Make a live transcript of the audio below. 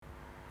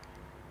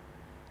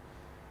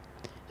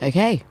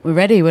Okay, we're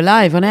ready. We're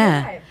live on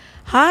air.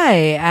 Hi,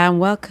 and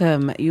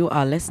welcome. You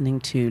are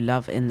listening to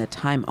Love in the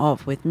Time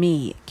Of with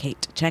me,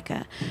 Kate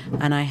Checker.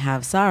 And I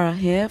have Sarah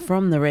here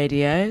from the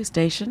radio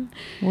station.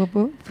 Whoop,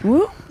 whoop.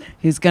 Woo,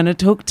 who's going to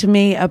talk to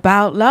me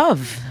about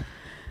love.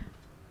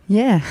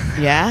 Yeah.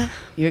 Yeah?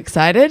 You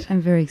excited?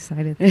 I'm very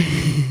excited.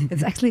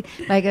 It's actually,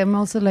 like, I'm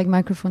also, like,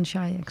 microphone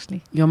shy,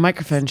 actually. You're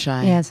microphone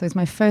shy. Yeah, so it's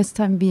my first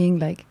time being,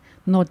 like,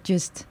 not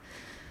just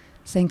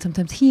saying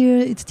sometimes, here,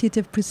 it's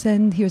theater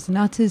present, here's an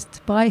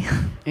artist, bye.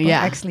 But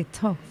Yeah. actually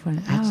talk for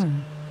an hour.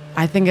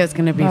 I think it's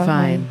going to be about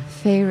fine. my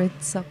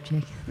favorite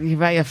subject.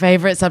 About your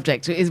favorite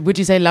subject. Would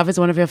you say love is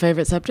one of your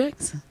favorite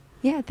subjects?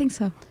 Yeah, I think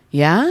so.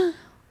 Yeah?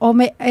 Or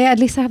at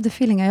least I have the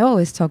feeling I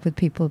always talk with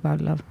people about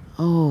love.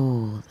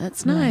 Oh,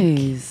 that's Like-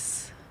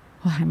 nice.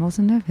 Oh, I'm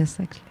also nervous,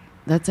 actually.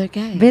 That's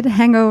okay. A bit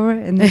hangover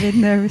and a bit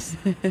nervous.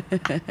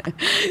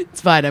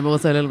 It's fine. I'm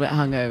also a little bit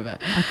hungover.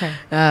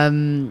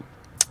 Okay.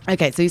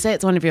 Okay, so you say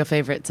it's one of your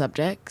favorite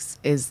subjects.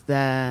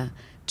 Do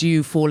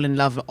you fall in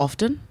love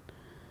often?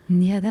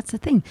 Yeah, that's the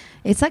thing.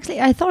 It's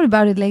actually, I thought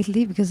about it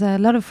lately because a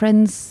lot of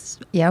friends,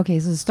 so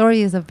the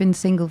story is I've been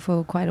single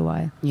for quite a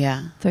while.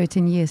 Yeah.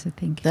 13 years, I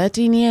think.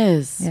 13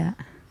 years. Yeah.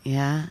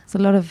 Yeah. It's a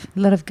lot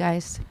of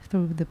guys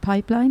through the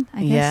pipeline,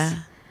 I guess. Yeah.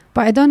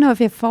 But I don't know if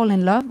you fall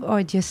in love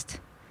or just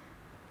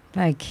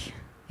like,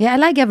 I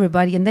like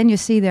everybody. And then you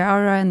see their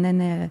aura and then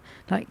they're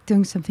like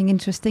doing something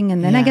interesting.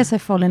 And then I Yeah. guess I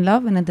fall in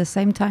love. And at the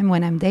same time,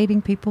 when I'm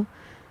dating people,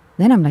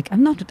 then I'm like,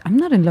 I'm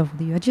not in love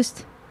with you. I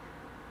just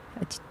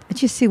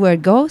see where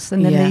it goes.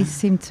 And then Yeah. they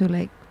seem to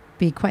like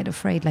be quite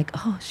afraid, like,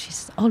 oh,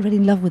 she's already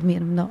in love with me.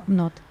 And I'm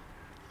not.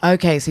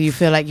 Okay, so you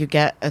feel like you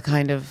get a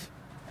kind of...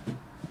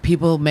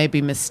 People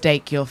maybe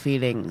mistake your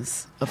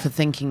feelings for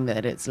thinking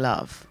that it's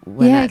love.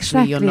 When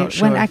actually you're not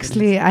sure. When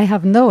actually I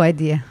have no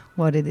idea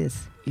what it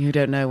is. You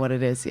don't know what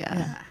it is,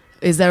 yeah.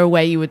 Is there a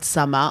way you would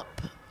sum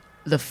up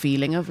the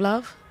feeling of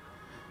love?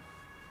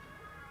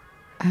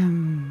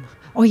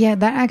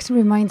 That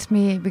actually reminds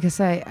me because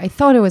I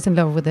thought I was in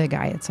love with a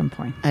guy at some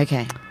point.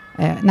 Okay.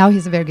 Now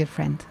he's a very good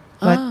friend.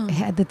 But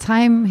at the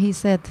time he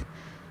said,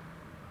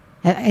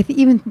 I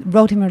even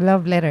wrote him a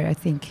love letter, I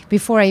think.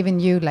 Before I even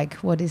knew, like,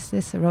 what is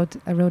this? I wrote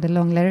a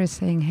long letter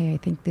saying, hey, I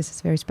think this is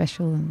very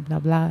special and blah,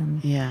 blah.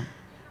 And Yeah.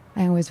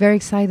 I was very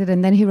excited.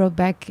 And then he wrote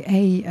back,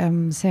 hey,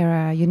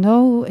 Sarah,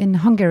 in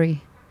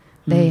Hungary,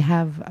 they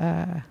have,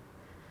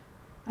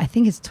 I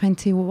think it's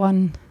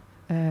 21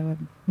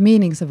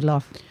 meanings of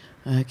love.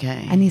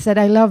 Okay. And he said,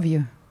 I love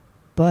you.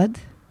 But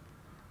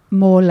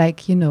more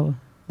like,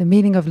 the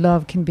meaning of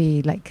love can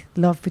be like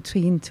love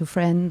between two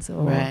friends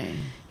or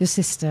your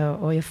sister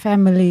or your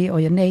family or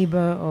your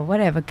neighbor or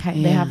whatever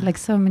kind. They have like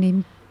so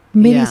many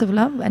meanings of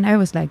love. And I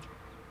was like,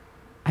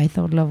 I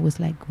thought love was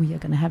like, we are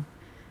going to have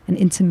an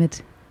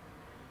intimate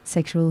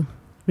sexual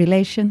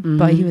relation. Mm-hmm.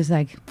 But he was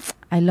like,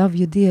 I love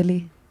you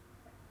dearly,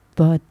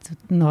 but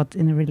not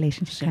in a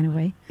relationship kind of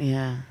way.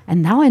 Yeah.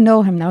 And now I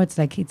know him. Now it's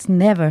like, he's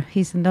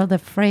another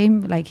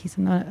frame, like he's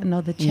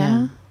another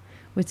channel,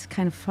 which is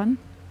kind of fun.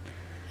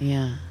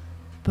 Yeah.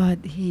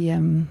 But he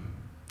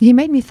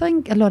made me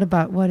think a lot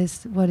about what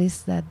is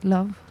that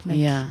love?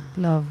 Like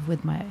love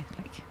with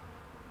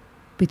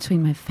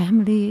between my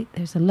family.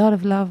 There's a lot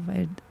of love.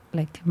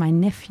 Like my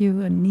nephew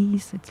and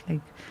niece. It's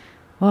like,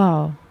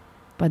 wow.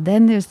 But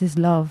then there's this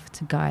love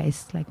to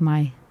guys, like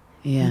my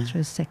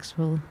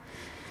heterosexual.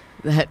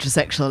 The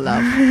heterosexual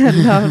love.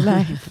 Love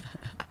life.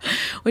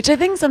 Which I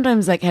think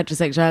sometimes like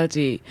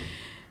heterosexuality,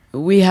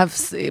 we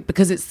have,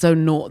 because it's so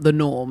the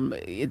norm,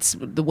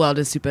 the world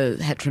is super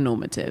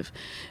heteronormative.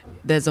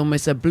 There's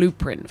almost a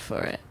blueprint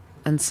for it.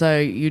 And so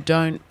you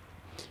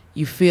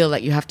feel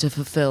like you have to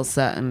fulfill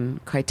certain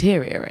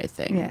criteria, I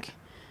think. Yeah.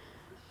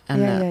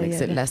 And that makes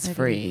it less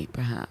free,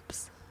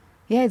 perhaps.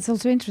 Yeah, it's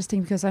also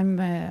interesting because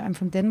I'm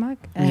from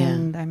Denmark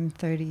and I'm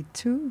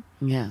 32.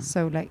 Yeah.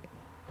 So like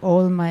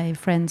all my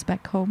friends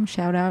back home,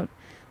 shout out,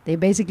 they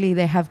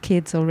have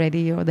kids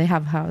already or they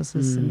have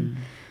houses and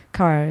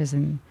cars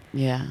and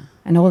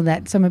all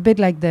that. So I'm a bit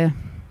like the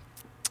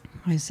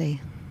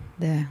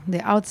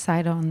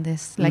outsider on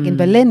this. Like in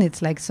Berlin,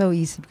 it's like so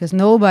easy because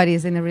nobody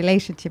is in a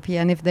relationship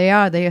here, and if they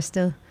are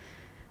still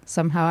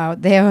somehow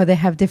out there, or they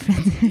have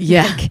different.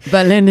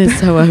 Berlin is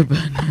so open.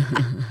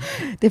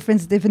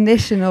 Different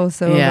definition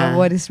also about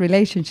what is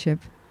relationship,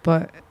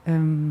 but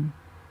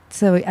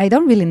so I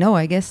don't really know.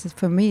 I guess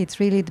for me, it's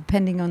really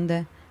depending on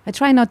I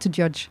try not to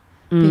judge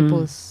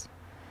people's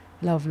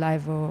love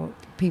life or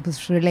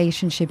people's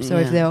relationships or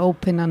if they're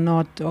open or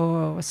not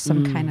or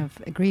some kind of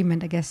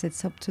agreement. I guess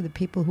it's up to the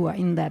people who are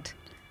in that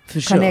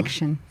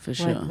connection. For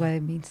sure. What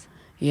it means.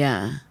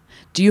 Yeah.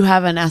 Do you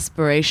have an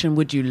aspiration?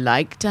 Would you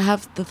like to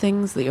have the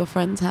things that your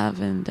friends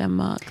have in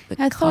Denmark?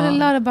 I thought a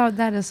lot about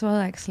that as well,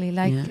 actually.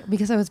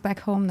 Because I was back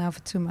home now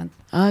for 2 months.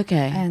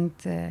 Okay. And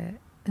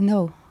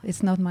no,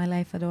 it's not my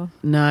life at all.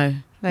 No,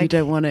 you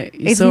don't want it.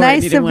 It's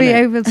nice to be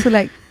able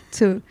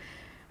to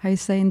how you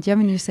say in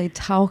German, you say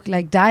talk,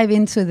 like dive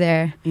into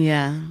their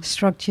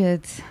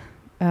structured.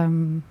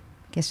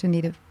 Guess you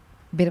need a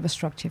bit of a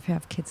structure if you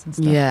have kids and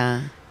stuff.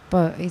 Yeah.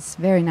 But it's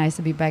very nice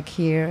to be back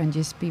here and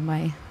just be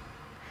my...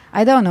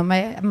 I don't know,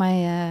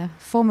 my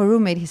former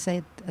roommate, he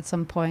said at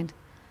some point,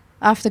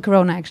 after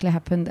Corona actually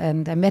happened,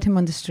 and I met him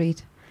on the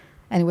street,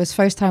 and it was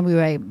first time we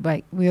were,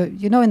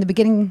 you know, in the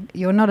beginning,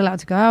 you're not allowed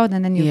to go out,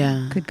 and then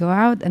you could go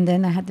out, and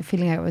then I had the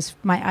feeling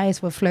my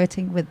eyes were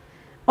flirting with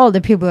all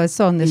the people I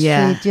saw on the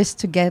street, just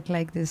to get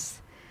like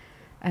this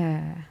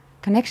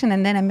connection.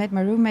 And then I met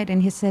my roommate,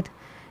 and he said,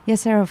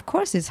 "Yes, Sarah, of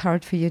course it's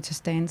hard for you to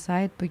stay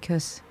inside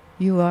because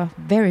you are a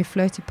very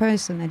flirty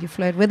person and you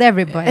flirt with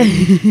everybody.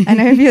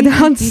 And if you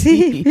don't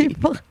see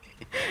people,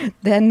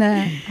 then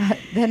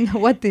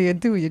what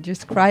do? You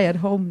just cry at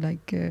home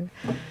like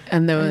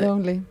and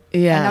lonely."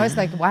 Yeah. And I was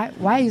like, why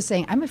are you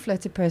saying I'm a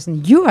flirty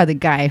person? You are the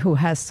guy who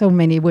has so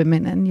many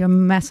women and you're a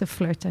massive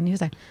flirt. And he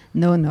was like,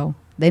 no,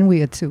 then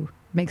we are two.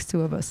 Makes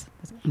two of us.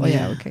 Like,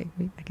 okay.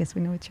 I guess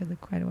we know each other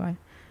quite a while.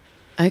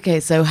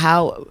 Okay, so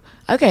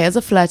as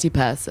a flirty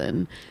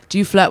person, do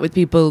you flirt with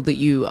people that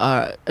you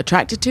are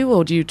attracted to,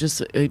 or do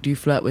you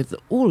flirt with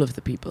all of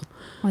the people?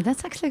 Well,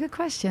 that's actually a good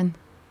question.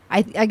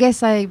 I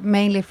guess I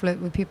mainly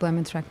flirt with people I'm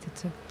attracted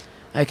to.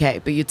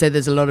 Okay, but you'd say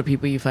there's a lot of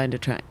people you find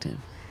attractive.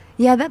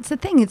 Yeah, that's the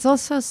thing. It's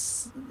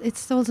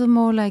also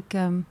more like,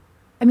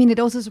 it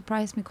also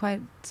surprised me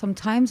quite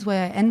sometimes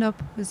where I end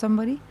up with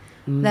somebody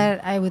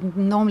that I would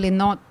normally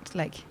not,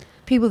 like,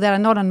 people that are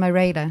not on my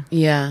radar.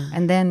 Yeah.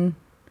 And then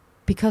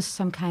because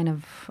some kind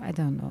of, I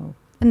don't know,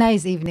 a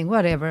nice evening,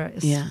 whatever,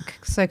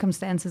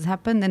 circumstances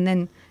happen, and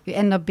then you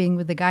end up being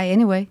with the guy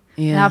anyway.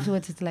 Yeah. And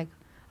afterwards it's like,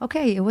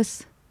 okay, it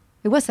was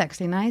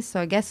actually nice, so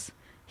I guess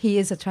he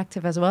is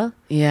attractive as well.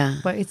 Yeah.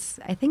 But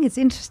I think it's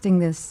interesting,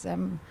 this,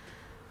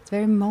 it's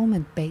very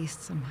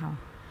moment-based somehow.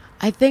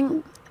 I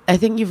think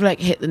you've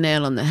like hit the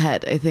nail on the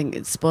head. I think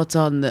it's spot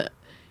on that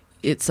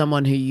it's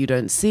someone who you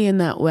don't see in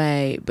that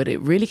way, but it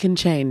really can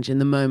change in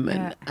the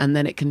moment, and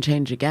then it can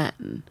change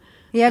again.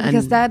 Yeah,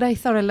 because that I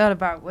thought a lot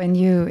about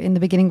in the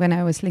beginning when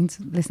I was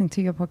listening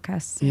to your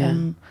podcast,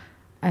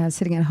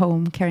 sitting at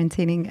home,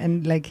 quarantining,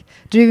 and like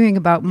dreaming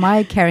about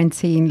my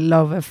quarantine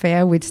love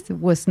affair, which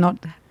was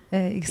not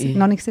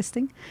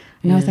non-existing.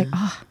 And I was like,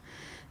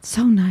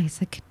 so nice.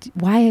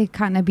 Why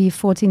can't I be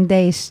 14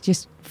 days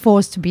just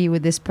forced to be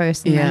with this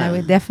person? And I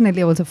would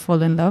definitely also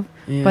fall in love.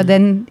 Yeah. But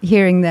then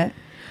hearing that,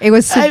 it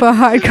was super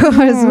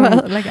hardcore as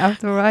well, like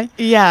after a while.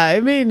 Yeah, I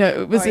mean,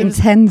 it was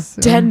intense.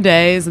 10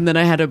 days, and then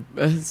I had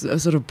a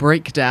sort of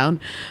breakdown.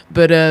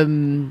 But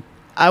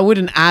I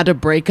wouldn't add a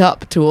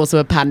breakup to also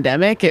a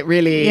pandemic. It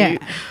really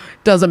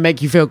doesn't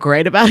make you feel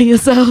great about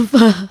yourself.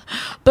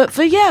 But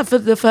for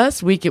the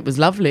first week, it was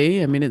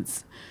lovely. I mean,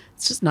 it's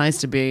just nice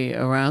to be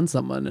around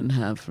someone and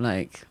have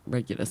like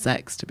regular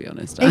sex, to be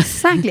honest.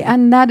 Exactly,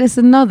 and that is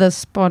another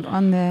spot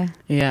on the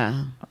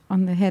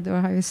on the head, or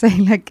how you say,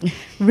 like,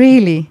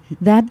 really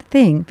that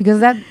thing, because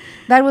that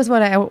was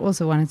what I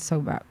also wanted to talk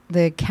about,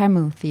 the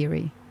camel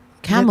theory.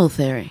 Camel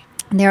theory.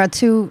 There are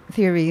two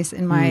theories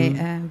in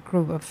my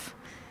group of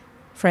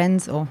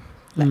friends, or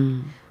like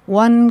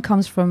one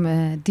comes from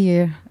a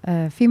dear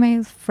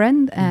female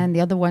friend, and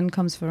the other one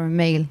comes from a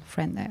male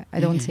friend. I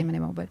don't see him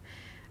anymore, but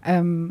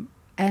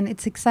and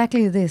it's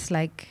exactly this,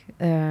 like,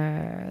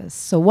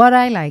 so what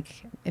I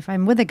like, if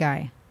I'm with a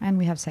guy and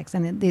we have sex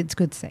and it's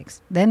good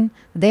sex, then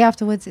the day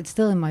afterwards it's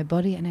still in my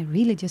body and I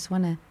really just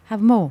want to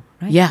have more,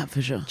 right? Yeah,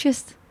 for sure.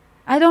 Just,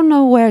 I don't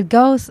know where it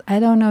goes.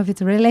 I don't know if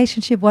it's a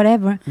relationship,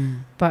 whatever,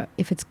 but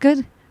if it's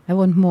good, I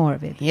want more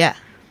of it. Yeah.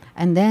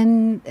 And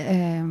then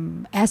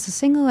as a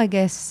single, I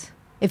guess,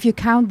 if you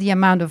count the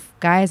amount of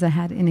guys I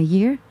had in a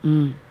year,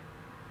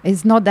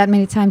 it's not that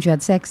many times you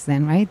had sex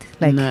then, right?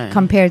 Like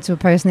compared to a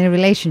person in a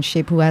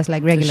relationship who has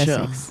like regular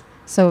sex.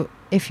 So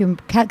if you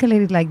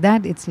calculate it like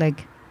that, it's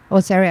like,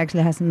 Sarah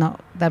actually has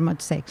not that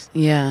much sex.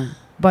 Yeah.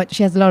 But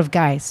she has a lot of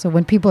guys. So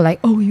when people are like,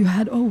 oh, you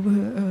had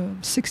over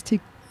 60,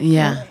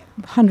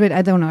 100,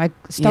 I don't know. I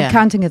stopped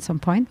counting at some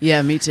point.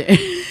 Yeah, me too.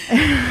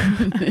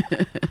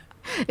 It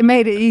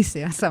made it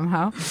easier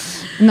somehow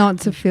not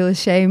to feel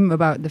shame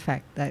about the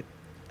fact that,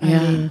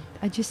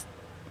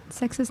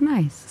 sex is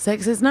nice.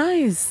 Sex is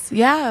nice.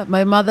 Yeah.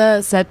 My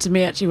mother said to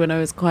me actually when I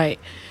was quite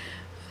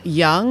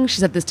young,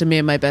 she said this to me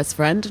and my best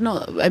friend,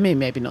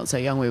 maybe not so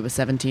young, we were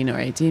 17 or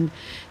 18.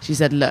 She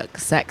said, look,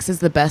 sex is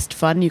the best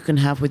fun you can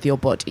have with your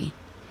body,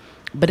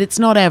 but it's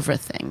not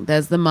everything.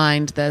 There's the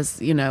mind,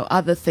 there's,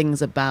 other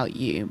things about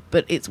you,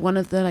 but it's one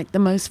of the the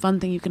most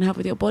fun thing you can have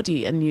with your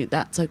body, and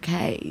that's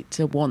okay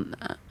to want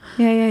that.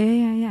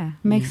 Yeah.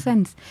 Makes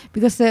sense,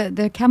 because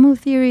the camel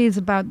theory is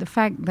about the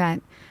fact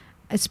that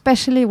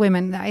especially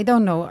women, I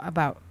don't know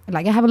about,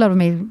 like, I have a lot of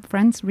male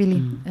friends, really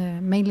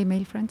mainly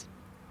male friends,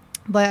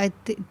 but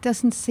it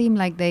doesn't seem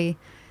like they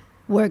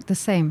work the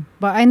same.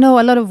 But I know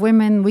a lot of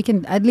women, we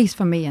can, at least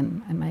for me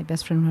and my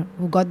best friend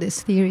who got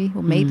this theory,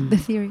 who made the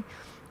theory,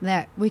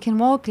 that we can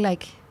walk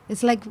like,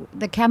 it's like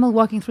the camel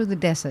walking through the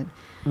desert.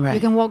 Right. You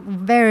can walk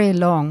very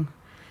long.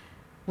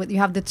 You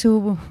have the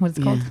two, what's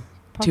it called?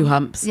 Two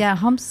humps. Yeah,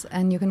 humps,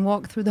 and you can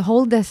walk through the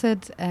whole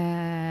desert.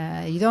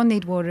 You don't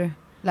need water.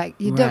 Like,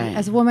 you don't,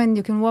 as a woman,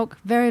 you can walk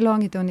very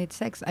long, you don't need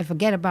sex. I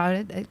forget about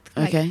it.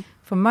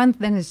 For a month,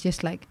 then it's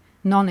just like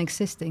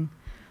non-existing.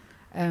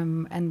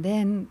 And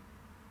then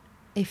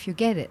if you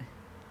get it,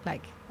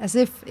 like as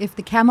if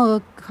the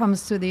camel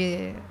comes to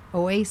the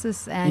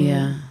oasis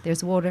and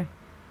there's water,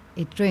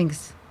 it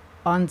drinks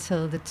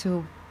until the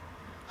two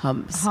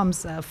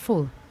humps are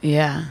full.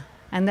 Yeah.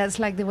 And that's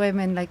like the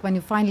women, like when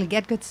you finally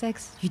get good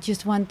sex, you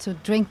just want to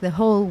drink the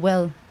whole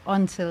well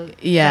until...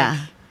 Yeah.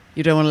 Like,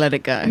 you don't want to let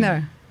it go.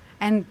 No.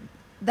 And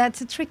that's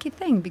a tricky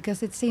thing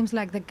because it seems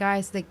like the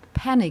guys, they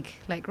panic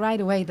like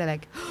right away. They're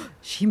like, oh,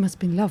 she must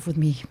be in love with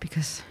me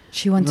because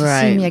she wants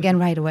to see me again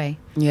right away.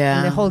 Yeah.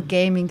 And the whole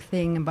gaming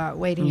thing about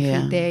waiting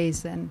 3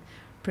 days and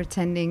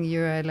pretending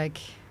you're like...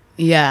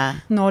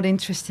 not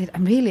interested.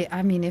 I'm really,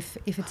 I mean, if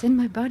it's in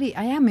my body,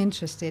 I am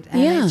interested.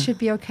 And it should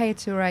be okay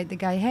to write the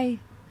guy, hey,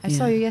 I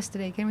saw you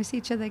yesterday. Can we see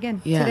each other again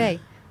today?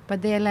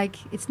 But they're like,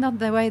 it's not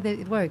the way that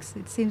it works.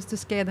 It seems to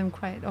scare them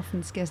quite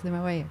often, scares them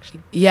away,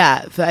 actually.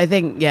 Yeah, I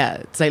think,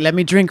 it's like, let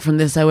me drink from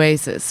this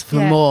oasis for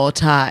more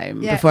time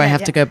before I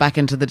have to go back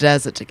into the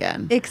desert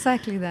again.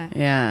 Exactly that.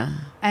 Yeah.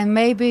 And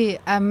maybe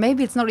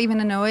it's not even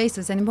an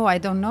oasis anymore. I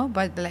don't know.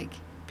 But like,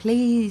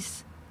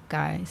 please,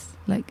 guys,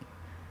 like,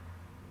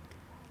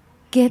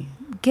 give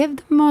them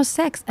more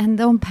sex and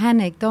don't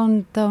panic.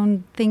 Don't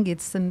think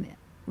it's a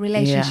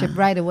relationship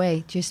right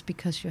away just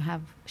because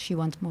she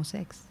wants more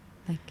sex.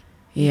 Like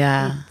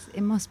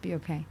it must be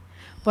okay.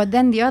 But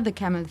then the other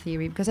camel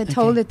theory, because I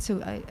told it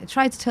to, I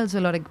tried to tell it to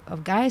a lot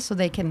of guys so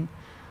they can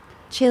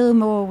chill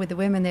more with the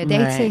women they're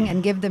dating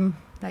and give them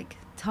like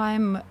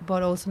time,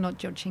 but also not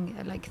judging,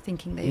 like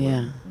thinking they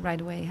will right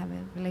away have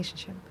a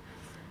relationship.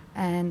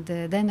 And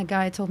then a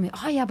guy told me,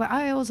 oh yeah, but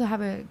I also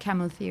have a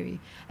camel theory,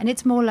 and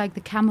it's more like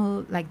the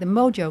camel, like the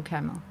mojo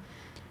camel.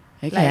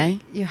 Okay.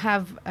 Like you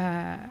have,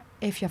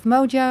 if you have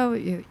mojo,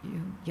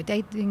 you're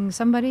dating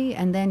somebody,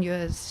 and then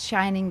you're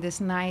shining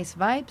this nice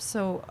vibe,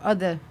 so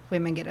other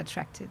women get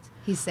attracted.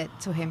 He said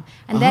to him,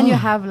 and then you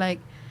have like,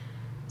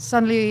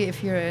 suddenly,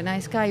 if you're a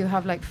nice guy, you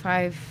have like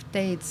 5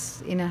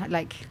 dates in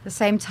like the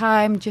same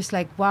time. Just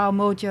like wow,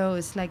 mojo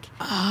is like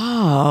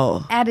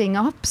adding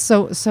up.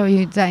 So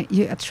you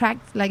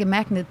attract like a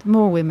magnet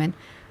more women.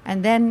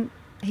 And then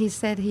he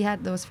said he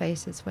had those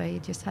phases where he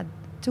just had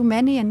too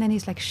many, and then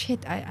he's like,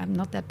 shit, I'm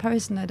not that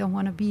person. I don't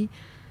want to be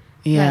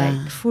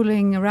like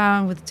fooling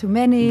around with too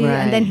many.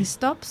 And then he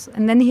stops,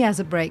 and then he has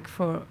a break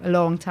for a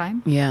long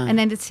time. And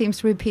then it seems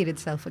to repeat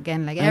itself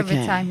again. Like every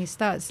time he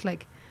starts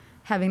like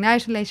having a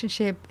nice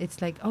relationship,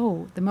 it's like,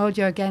 oh, the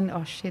mojo again.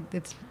 Oh shit,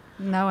 it's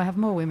now I have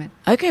more women.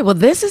 Okay, well,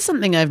 this is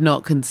something I've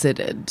not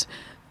considered,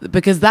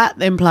 because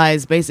that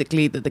implies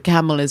basically that the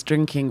camel is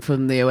drinking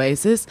from the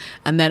oasis,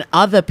 and then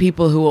other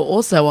people who are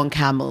also on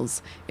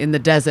camels in the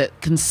desert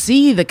can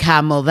see the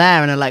camel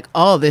there and are like,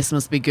 oh, this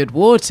must be good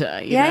water.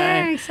 You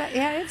know?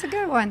 Yeah, it's a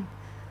good one.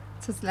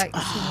 So it's like,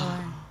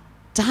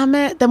 damn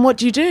it. Then what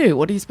do you do?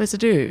 What are you supposed to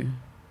do?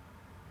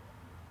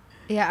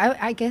 Yeah,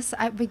 I guess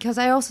because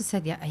I also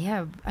said,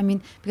 I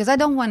mean, because I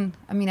don't want,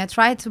 I mean, I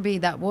try to be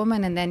that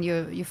woman, and then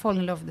you fall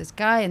in love with this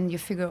guy, and you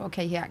figure,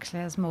 okay, he actually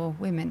has more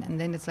women, and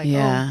then it's like,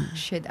 oh,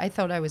 shit, I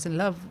thought I was in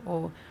love,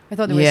 or I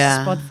thought there was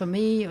a spot for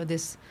me, or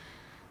this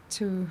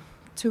two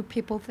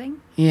people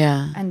thing.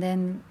 Yeah. And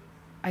then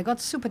I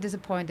got super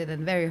disappointed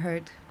and very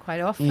hurt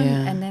quite often,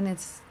 and then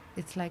it's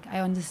like, I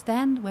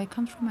understand where it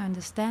comes from, I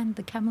understand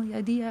the camel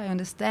idea, I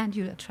understand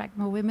you attract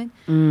more women,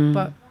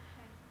 but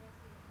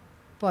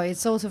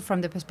it's also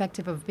from the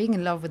perspective of being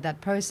in love with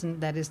that person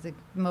that is the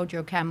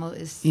mojo camel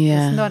is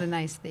not a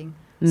nice thing.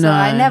 No. So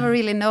I never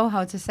really know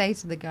how to say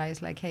to the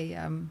guys, like, hey,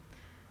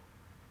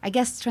 I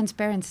guess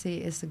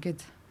transparency is a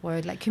good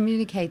word, like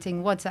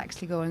communicating what's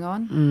actually going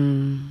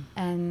on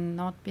and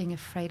not being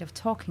afraid of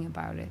talking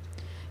about it.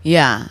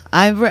 Yeah,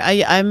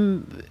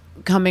 I'm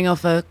coming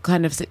off a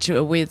kind of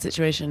a weird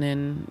situation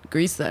in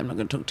Greece that I'm not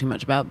going to talk too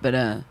much about,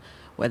 but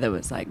where there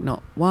was like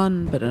not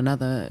one but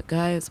another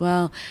guy as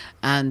well,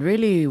 and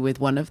really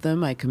with one of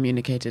them I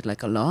communicated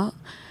like a lot,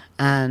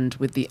 and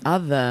with the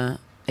other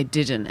I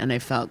didn't, and I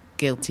felt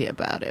guilty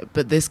about it.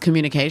 But this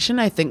communication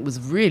I think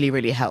was really,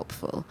 really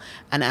helpful,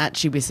 and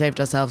actually we saved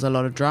ourselves a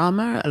lot of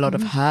drama, a lot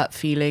of hurt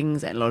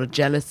feelings, and a lot of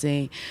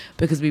jealousy,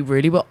 because we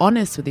really were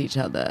honest with each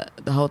other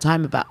the whole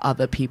time about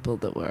other people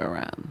that were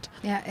around.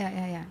 Yeah,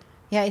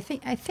 I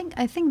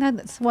think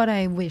that's what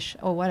I wish,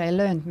 or what I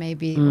learned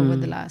maybe over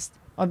the last,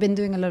 I've been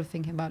doing a lot of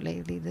thinking about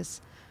lately, this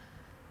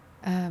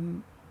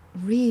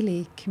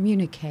really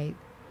communicate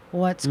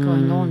what's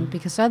going on,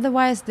 because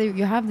otherwise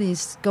you have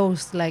these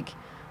ghosts. Like,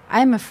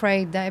 I'm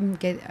afraid that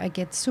I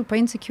get super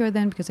insecure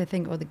then, because I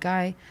think, the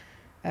guy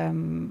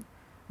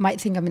might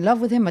think I'm in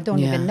love with him, I don't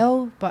even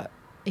know, but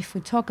if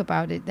we talk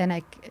about it,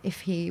 then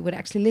if he would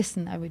actually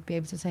listen, I would be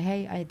able to say,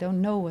 hey, I don't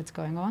know what's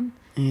going on,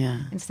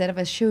 instead of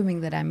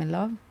assuming that I'm in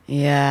love.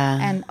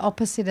 And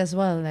opposite as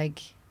well, like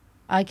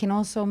I can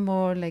also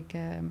more like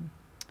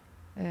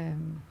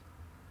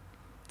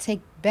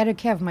take better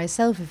care of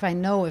myself if I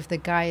know if the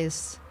guy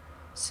is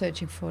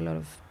searching for a lot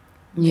of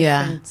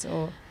different,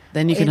 or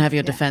Then you can have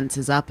your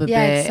defenses up a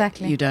bit.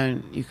 Exactly.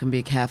 You can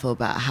be careful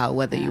about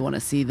whether you want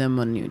to see them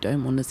or you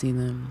don't want to see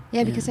them.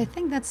 Yeah, because I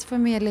think that's, for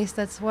me at least,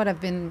 that's what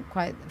I've been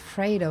quite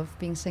afraid of,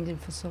 being single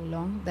for so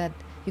long, that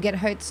you get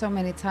hurt so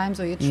many times,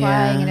 or you're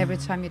trying and every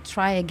time you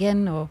try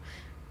again,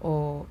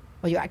 or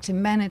you actually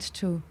manage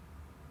to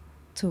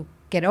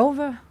get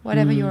over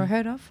whatever you were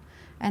hurt of,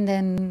 and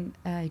then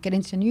you get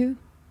into a new,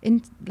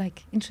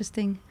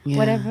 interesting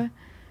whatever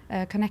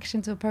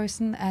connection to a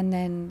person, and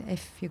then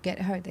if you get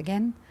hurt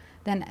again,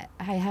 then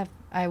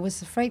I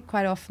was afraid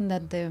quite often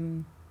that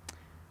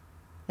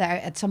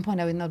that at some point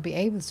I would not be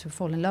able to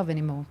fall in love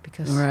anymore,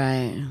 because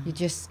you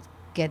just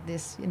get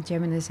this, in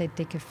German they say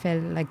dicke Fell,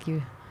 like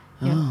you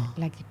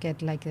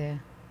get like a,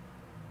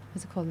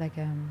 what's it called, like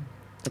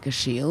a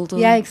shield?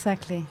 Yeah,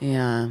 exactly.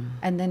 Yeah.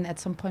 And then at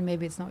some point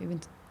maybe it's not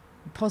even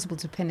possible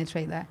to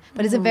penetrate that.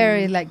 But it's a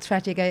very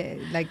tragic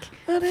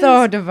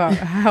thought about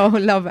how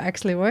love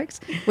actually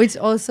works, which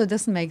also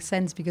doesn't make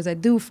sense, because I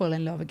do fall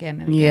in love again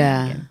and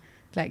again and again.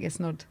 Like it's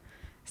not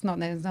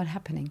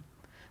happening.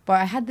 But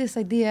I had this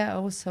idea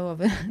also of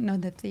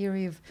another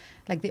theory of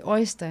like the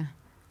oyster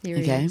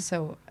theory. Okay.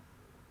 So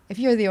if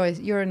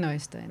you're an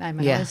oyster and I'm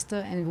an oyster,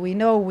 and we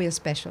know we're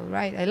special,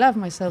 right? I love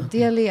myself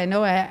dearly. I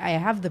know I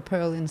have the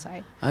pearl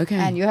inside. Okay.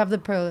 And you have the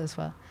pearl as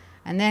well.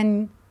 And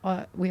then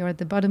we are at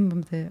the bottom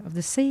of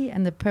the sea,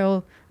 and the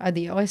pearl,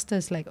 the oyster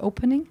is like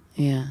opening.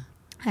 Yeah.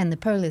 And the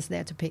pearl is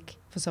there to pick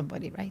for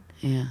somebody, right?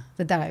 Yeah.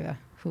 The diver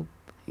who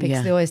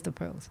picks the oyster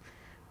pearls.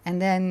 And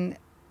then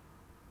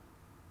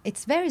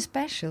it's very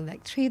special.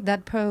 Like, treat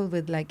that pearl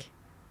with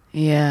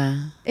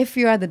if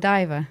you are the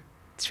diver,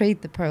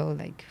 treat the pearl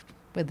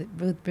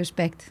with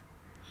respect.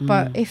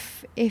 But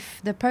if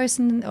the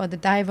person or the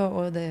diver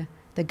or the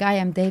guy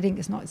I'm dating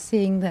is not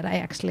seeing that I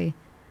actually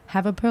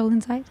have a pearl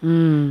inside,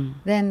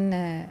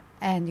 then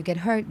and you get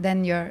hurt,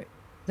 then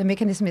the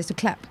mechanism is to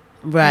clap.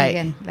 Right.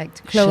 Again, like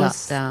to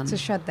close, to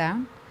shut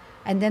down.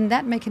 And then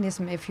that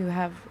mechanism,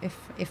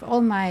 if all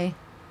my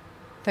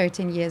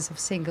 13 years of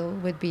single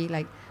would be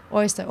like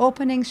oyster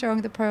opening,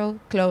 showing the pearl,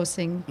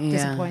 closing,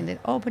 disappointed,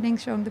 opening,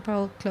 showing the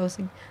pearl,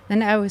 closing.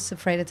 Then I was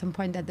afraid at some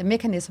point that the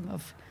mechanism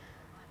of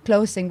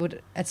closing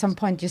would at some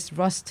point just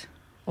rust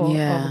or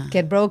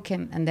get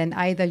broken, and then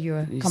either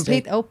you're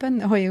complete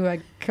open or you are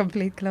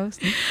complete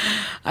closed.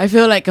 I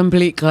feel like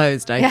complete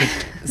closed. I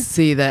could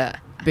see that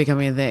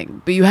becoming a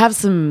thing. But you have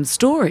some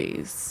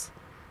stories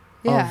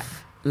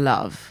of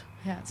love.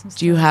 Yeah,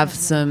 do you have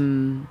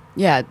some?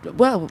 Yeah,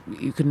 well,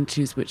 you can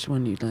choose which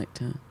one you'd like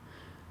to.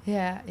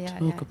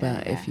 Talk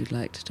about if you'd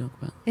like to talk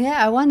about.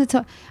 Yeah, I want to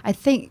talk. I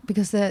think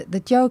because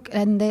the joke,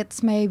 and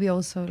that's maybe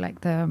also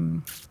like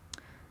the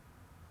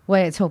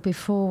what I told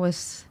before,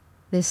 was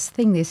this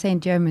thing they say in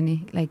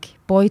Germany, like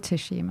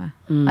Beuteschema.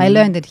 I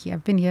learned it here.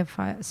 I've been here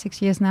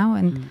 6 years now,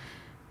 and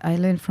I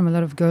learned from a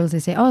lot of girls. They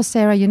say, "Oh,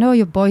 Sarah, you know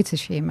your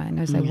Beuteschema," and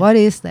I was like, "What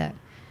is that?"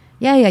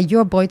 Yeah,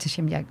 your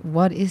Beuteschema. Yeah,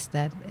 what is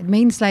that? It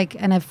means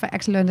and I've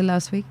actually learned it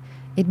last week.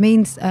 It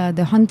means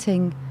the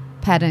hunting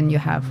pattern you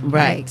have.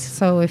 Right. Like,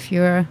 so if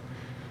you're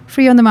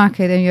free on the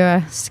market and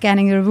you're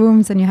scanning your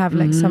rooms and you have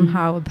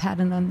somehow a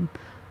pattern on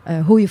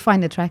who you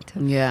find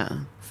attractive. Yeah.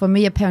 For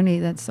me, apparently,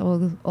 that's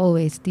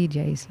always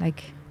DJs. I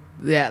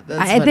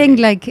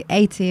think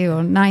 80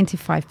 or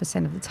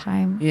 95% of the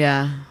time.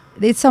 Yeah.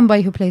 It's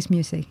somebody who plays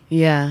music.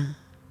 Yeah.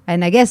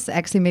 And I guess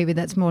actually maybe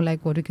that's more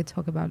like what we could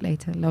talk about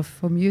later, love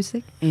for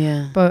music.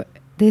 Yeah. But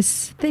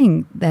this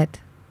thing that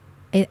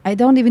I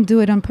don't even do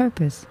it on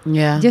purpose.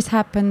 Yeah. It just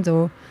happened,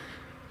 or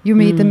you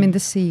meet them in the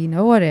scene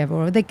or whatever,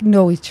 or they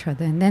know each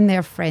other, and then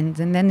they're friends,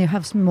 and then you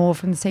have more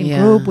from the same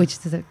group, which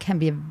can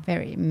be a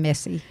very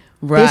messy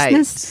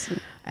business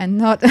and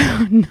not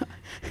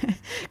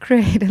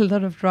create a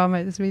lot of drama.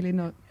 It's really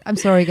not. I'm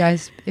sorry,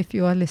 guys, if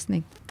you are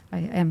listening. I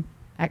am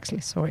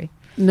actually sorry.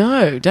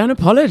 No, don't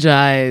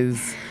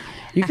apologize.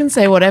 You can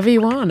say whatever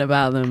you want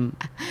about them.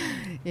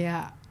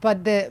 Yeah,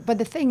 but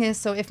the thing is,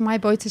 so if my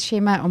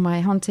Beuteschema or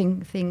my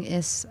hunting thing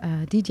is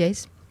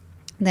DJs,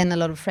 then a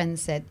lot of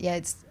friends said,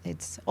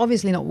 it's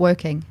obviously not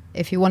working.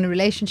 If you want a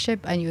relationship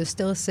and you're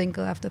still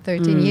single after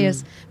 13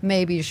 years,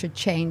 maybe you should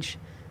change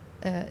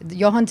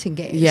your hunting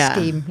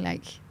scheme,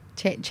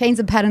 change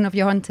the pattern of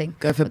your hunting.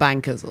 Go for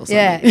bankers or something.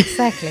 Yeah,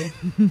 exactly.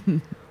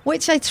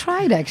 Which I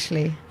tried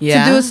actually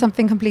to do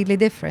something completely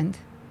different,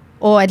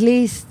 or at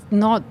least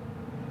not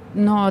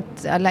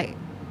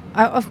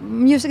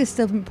music is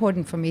still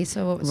important for me.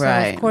 So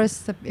of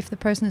course, if the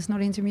person is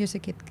not into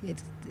music,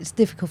 it's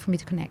difficult for me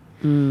to connect.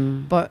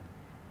 But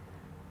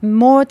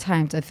more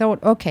times I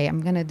thought, okay,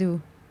 I'm gonna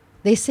do.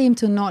 They seem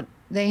to not.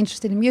 They're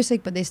interested in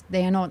music, but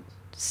they are not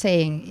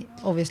saying,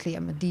 obviously,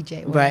 I'm a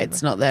DJ. Or right,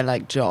 it's not their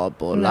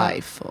job or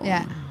life. Or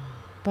yeah,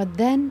 but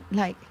then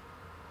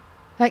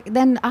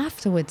then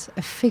afterwards,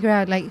 I figure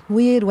out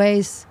weird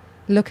ways.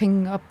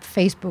 Looking up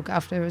Facebook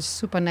after a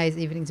super nice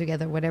evening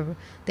together, whatever,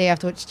 day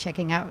afterwards,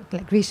 checking out,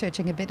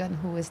 researching a bit on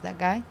who is that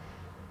guy.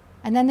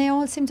 And then they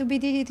all seem to be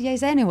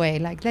DJs anyway.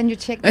 Then you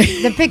check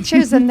the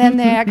pictures, and then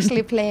they're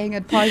actually playing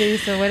at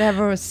parties or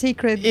whatever, or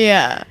secret.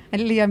 Yeah.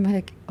 And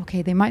I'm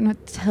okay, they might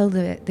not tell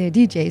they're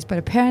DJs, but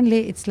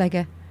apparently it's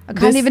a I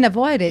can't even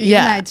avoid it.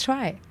 Yeah. Even I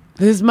try.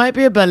 This might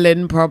be a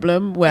Berlin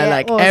problem where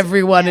like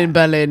everyone in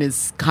Berlin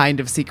is kind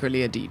of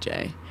secretly a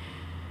DJ.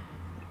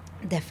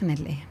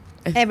 Definitely.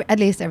 At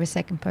least every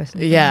second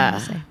person. Yeah.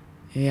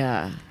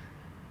 Yeah.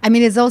 I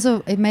mean, it's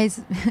also,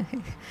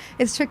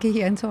 it's tricky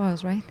here in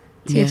Torhouse, right?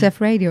 THF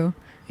Radio.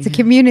 It's a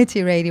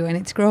community radio and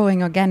it's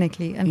growing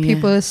organically and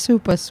people are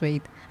super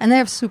sweet and they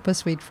have super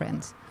sweet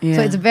friends. Yeah.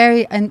 So it's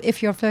and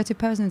if you're a flirty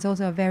person, it's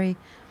also a very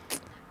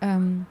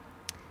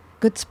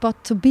good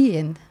spot to be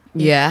in.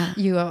 Yeah.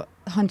 You are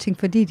hunting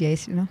for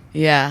DJs, you know?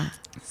 Yeah.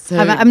 So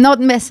I'm not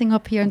messing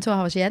up here in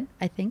Torhouse yet,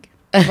 I think.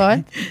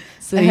 But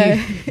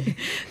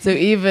so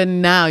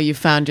even now you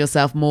found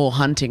yourself more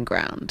hunting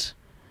ground.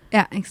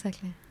 Yeah,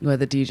 exactly. Where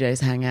the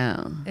DJs hang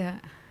out. Yeah.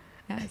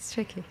 Yeah, it's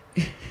tricky.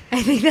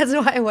 I think that's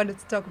why I wanted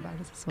to talk about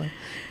it as well.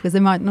 Because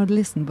they might not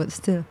listen, but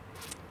still,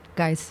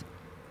 guys,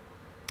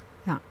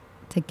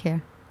 take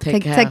care.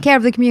 Take care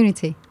of the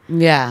community.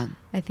 Yeah.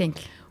 I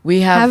think.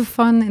 We have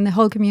fun in the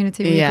whole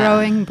community. We're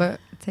growing, but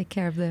take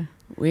care of the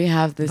We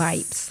have this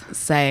vibes.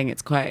 Saying,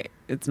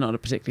 it's not a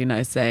particularly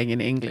nice saying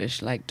in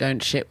English, like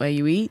don't shit where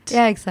you eat.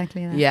 Yeah,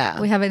 exactly. That.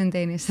 Yeah. We have it in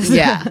Danish.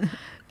 Yeah.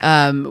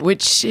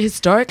 Which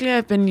historically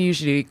I've been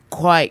usually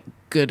quite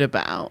good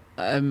about.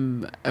 I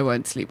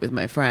won't sleep with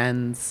my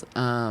friends.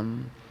 I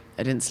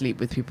didn't sleep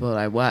with people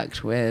I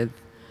worked with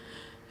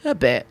a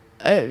bit,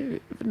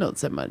 not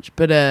so much,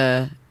 but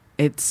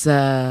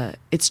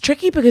it's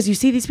tricky because you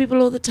see these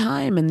people all the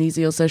time and these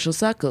are your social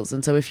circles,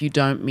 and so if you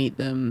don't meet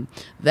them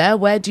there,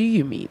 where do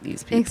you meet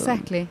these people?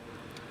 Exactly.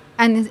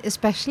 And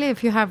especially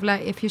if you have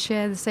if you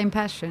share the same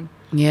passion,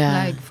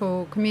 like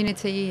for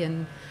community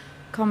and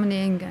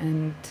commoning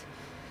and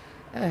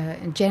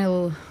in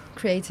general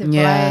creative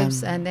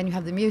vibes, and then you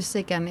have the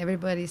music and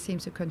everybody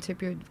seems to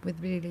contribute with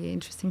really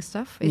interesting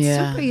stuff. It's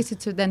super easy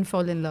to then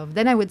fall in love.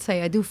 Then I would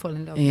say I do fall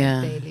in love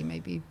daily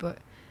maybe, but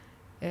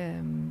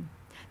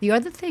the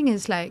other thing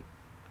is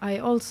I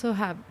also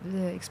have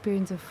the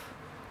experience of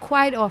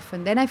quite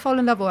often then I fall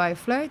in love or I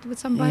flirt with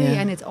somebody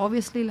and it's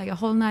obviously like a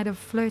whole night of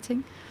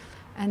flirting,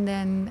 and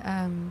then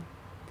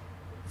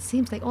it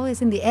seems like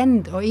always in the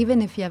end, or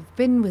even if you have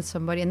been with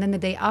somebody and then the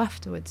day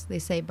afterwards they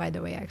say, by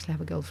the way, I actually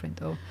have a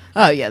girlfriend, or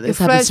this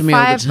happens to me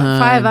all the time.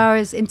 5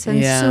 hours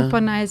intense,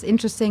 super nice,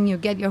 interesting, you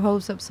get your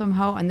hopes up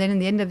somehow, and then in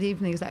the end of the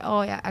evening it's like,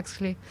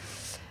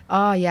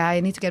 I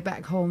need to get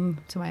back home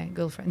to my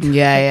girlfriend.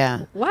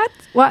 What?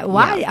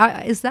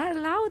 Why? Is that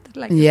allowed? Is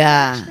that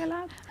actually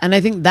allowed? And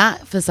I think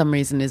that for some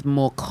reason is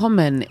more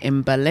common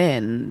in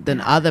Berlin than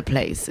other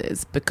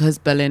places, because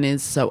Berlin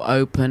is so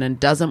open and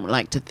doesn't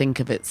like to think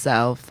of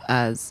itself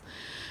as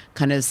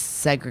kind of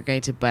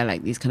segregated by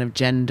these kind of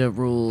gender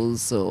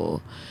rules,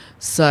 or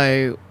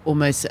so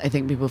almost I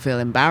think people feel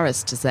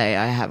embarrassed to say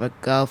I have a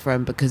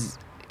girlfriend, because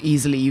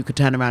easily you could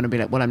turn around and be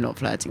like, well, I'm not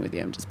flirting with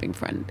you, I'm just being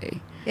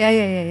friendly.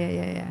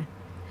 Yeah.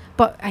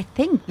 But I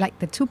think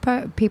the two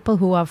people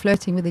who are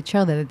flirting with each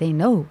other, they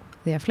know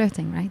they are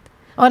flirting, right?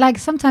 Or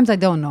sometimes I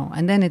don't know,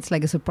 and then it's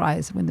like a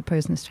surprise when the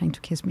person is trying to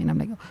kiss me and I'm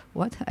like, oh,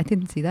 what? I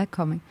didn't see that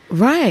coming.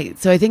 Right.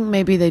 So I think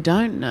maybe they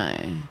don't know.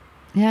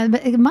 Yeah,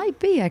 but it might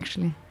be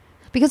actually.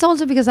 Because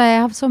I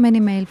have so many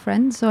male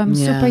friends, so I'm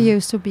super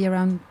used to be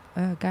around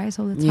guys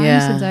all the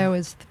time since I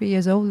was 3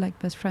 years old,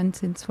 best friend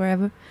since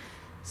forever.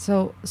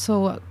 So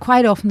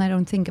quite often I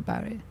don't think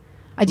about it.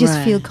 I just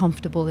feel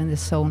comfortable in the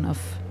zone of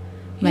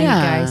many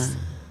guys.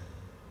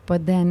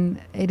 But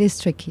then it is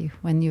tricky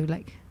when you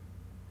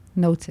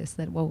notice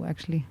that, whoa,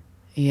 actually,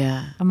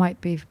 I might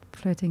be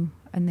flirting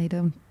and they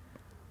don't.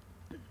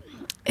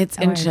 It's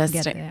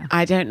interesting.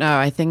 I don't know.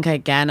 I think,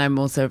 again, I'm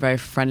also a very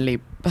friendly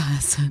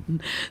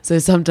person. So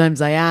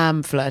sometimes I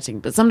am flirting,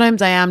 but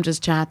sometimes I am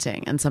just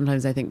chatting. And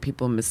sometimes I think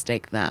people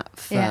mistake that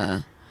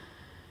for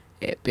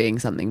it being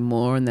something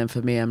more. And then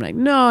for me, I'm like,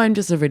 no, I'm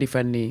just a really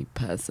friendly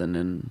person.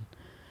 And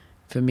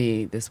for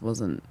me, this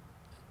wasn't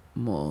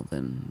more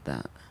than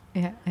that.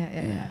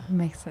 Yeah.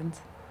 Makes sense.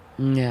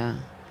 Yeah.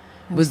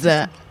 Was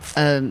there,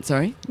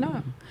 sorry?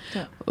 No.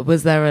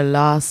 Was there a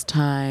last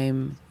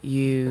time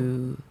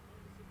you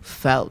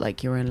felt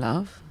like you were in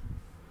love?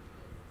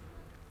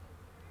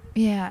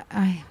 Yeah,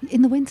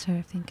 in the winter,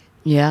 I think.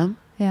 Yeah?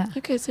 Yeah.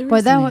 Okay, so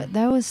but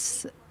that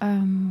was,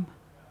 and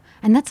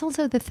that's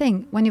also the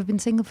thing. When you've been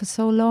single for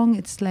so long,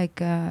 it's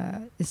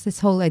it's this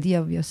whole idea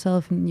of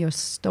yourself and your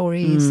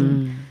stories.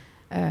 And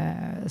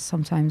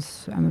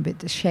sometimes I'm a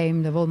bit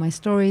ashamed of all my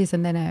stories,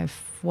 and then I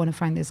want to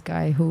find this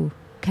guy who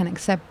can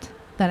accept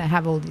that I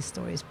have all these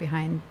stories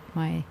behind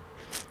my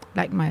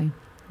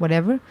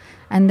whatever.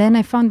 And then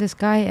I found this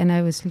guy, and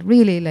I was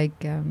really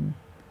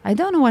I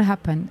don't know what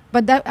happened,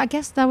 but I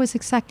guess that was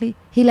exactly,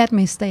 he let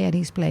me stay at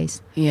his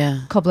place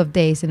a couple of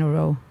days in a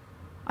row,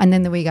 and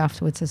then the week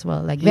afterwards as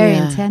well, very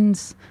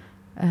intense,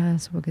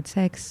 super good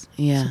sex,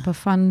 super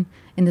fun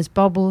in this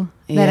bubble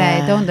that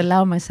I don't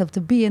allow myself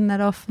to be in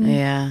that often.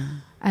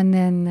 And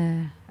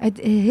then it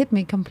hit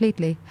me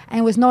completely, and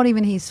it was not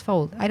even his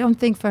fault. I don't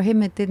think for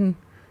him it didn't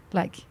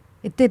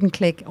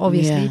click,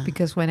 obviously,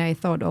 because when I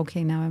thought,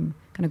 okay, now I'm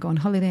gonna go on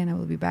holiday and I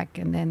will be back,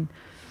 and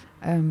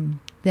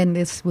then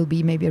this will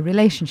be maybe a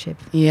relationship.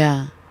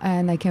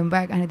 And I came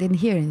back and I didn't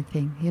hear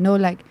anything. You know,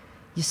 like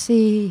you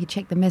see, he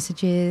checked the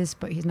messages,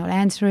 but he's not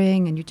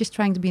answering, and you're just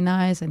trying to be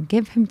nice and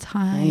give him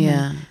time.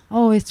 Yeah.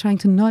 Always trying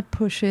to not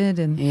push it.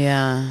 And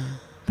yeah.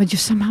 But you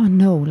somehow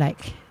know,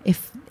 like,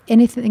 if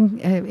anything,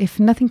 if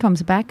nothing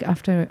comes back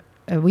after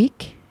a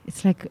week,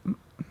 it's like,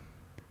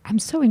 I'm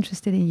so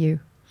interested in you.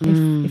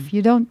 If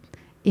you don't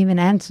even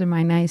answer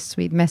my nice,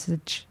 sweet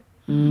message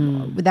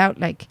without,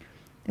 like,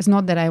 it's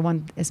not that I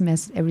want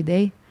SMS every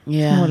day.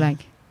 Yeah. It's more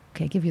like,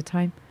 okay, give you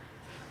time.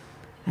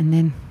 And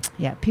then,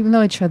 yeah, people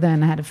know each other.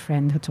 And I had a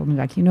friend who told me,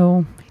 like, he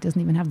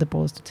doesn't even have the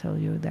balls to tell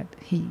you that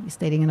he's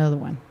dating another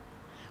one.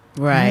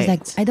 Right. And I was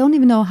like, I don't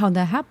even know how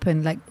that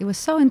happened. Like, it was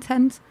so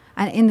intense.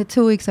 And in the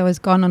 2 weeks I was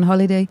gone on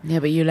holiday. Yeah,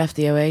 but you left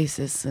the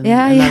Oasis and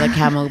another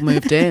camel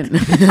moved in.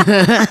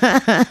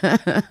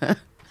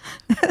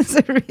 That's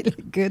a really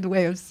good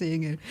way of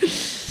seeing it.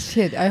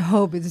 Shit, I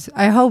hope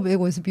it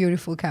was a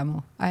beautiful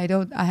camel. I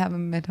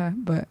haven't met her,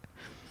 but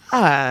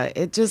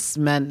it just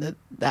meant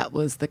that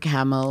was the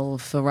camel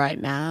for right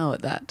now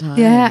at that time.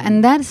 Yeah,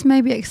 and that's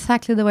maybe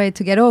exactly the way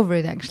to get over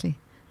it, actually.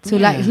 To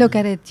like look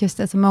at it just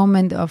as a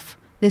moment of,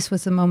 this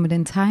was a moment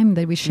in time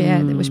that we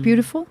shared. It was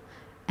beautiful,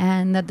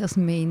 and that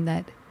doesn't mean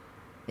that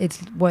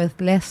it's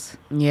worth less.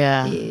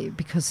 Yeah,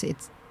 because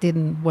it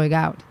didn't work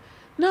out.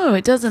 No,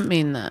 it doesn't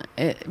mean that.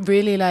 It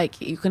really,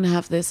 like, you can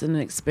have this in an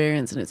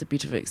experience, and it's a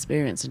beautiful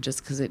experience, and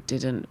just because it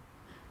didn't,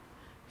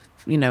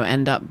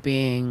 end up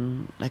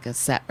being like a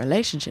set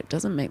relationship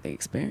doesn't make the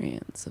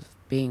experience of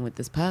being with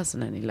this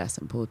person any less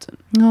important.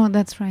 No,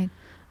 that's right.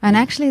 And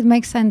actually it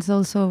makes sense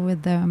also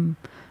with the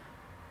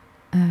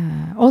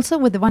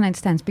one-night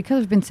stands, because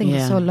we've been single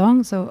so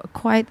long, so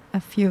quite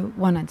a few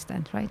one-night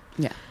stands, right?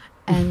 Yeah.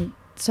 And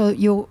so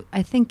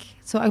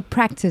I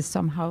practice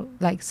somehow,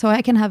 like, so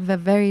I can have a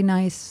very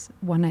nice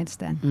one-night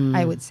stand,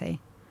 I would say.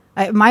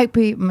 It might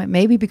be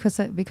maybe because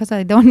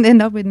I don't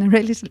end up in a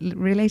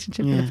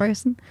relationship with a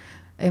person.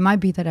 It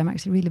might be that I'm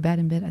actually really bad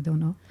in bed. I don't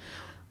know.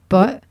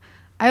 But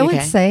I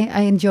would say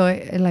I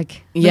enjoy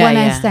like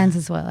one-night stands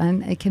as well,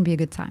 and it can be a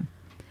good time.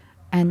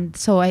 And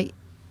so I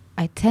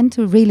tend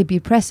to really be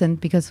present,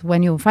 because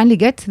when you finally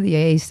get to the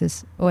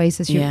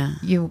Oasis,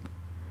 you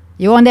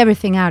want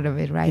everything out of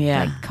it, right?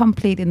 Yeah. Like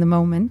complete in the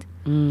moment,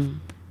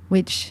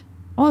 which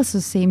also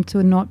seemed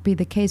to not be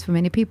the case for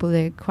many people.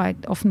 They quite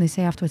often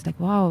say afterwards, like,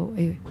 wow,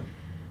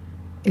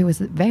 it was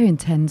very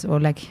intense, or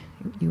like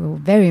you were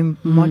very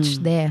much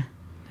there.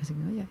 I was like,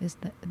 oh,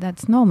 yeah,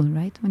 that's normal,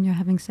 right? When you're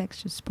having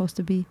sex, you're supposed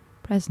to be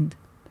present.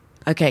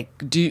 Okay,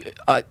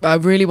 I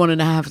really wanted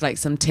to have like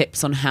some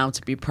tips on how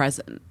to be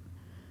present.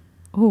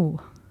 Oh.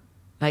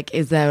 Like,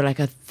 is there like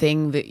a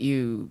thing that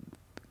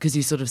because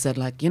you sort of said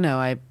like,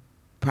 I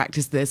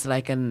practice this,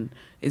 like, and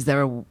is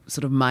there a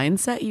sort of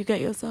mindset you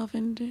get yourself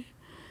into?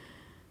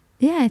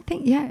 Yeah, I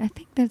think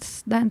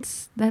that's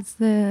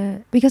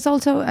the, because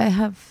also I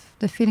have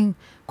the feeling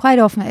quite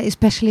often,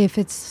 especially if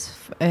it's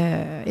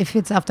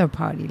after a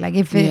party, like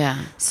if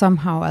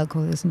somehow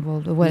alcohol is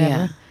involved or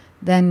whatever,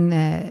 then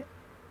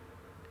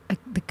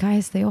the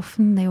guys, they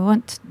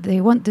want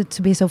it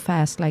to be so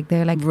fast, like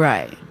they're like,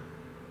 right,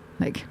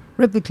 like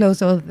rip the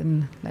clothes off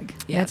and like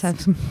let's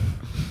have some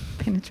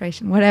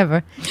penetration,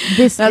 whatever.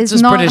 That's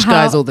just British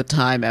guys all the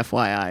time,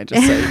 FYI,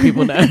 just so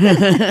people know.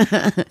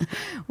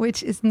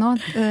 Which is not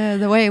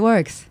the way it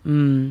works.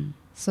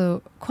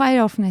 So quite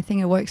often I think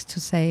it works to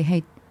say,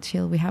 hey,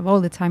 chill, we have all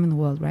the time in the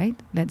world, right?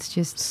 Let's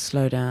just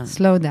slow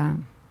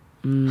down.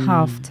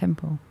 Half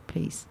tempo,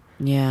 please.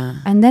 Yeah.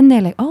 And then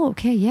they're like, oh,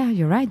 okay, yeah,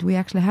 you're right, we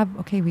actually have,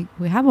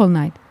 we have all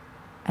night.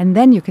 And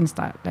then you can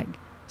start like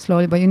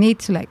slowly, but you need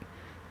to like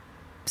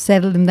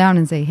settle them down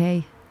and say,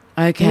 hey,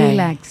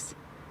 relax.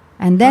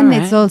 And then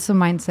it's also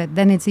mindset.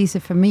 Then it's easy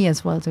for me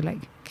as well to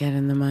like get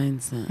in the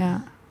mindset.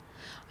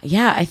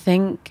 Yeah. I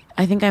think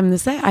I'm the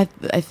same. I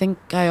think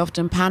I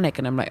often panic,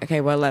 and I'm like,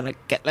 okay, well, let's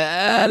get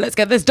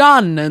this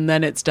done, and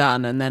then it's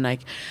done, and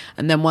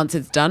then once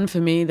it's done for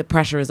me, the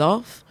pressure is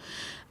off,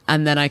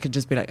 and then I could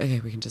just be like,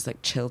 okay, we can just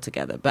like chill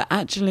together. But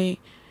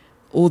actually,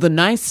 all the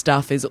nice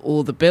stuff is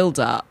all the build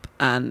up,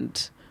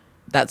 and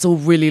that's all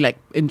really like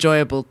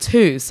enjoyable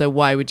too. So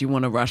why would you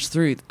want to rush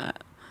through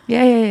that?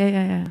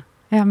 Yeah,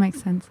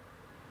 makes sense.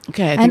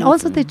 Okay, and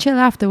also the chill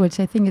afterwards,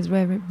 I think, is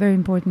very, very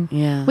important.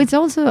 Yeah. Which I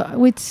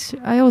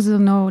also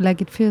know, like,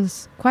 it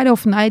feels quite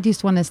often I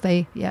just want to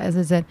stay. Yeah, as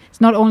I said,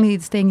 it's not only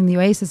staying in the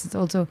Oasis; it's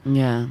also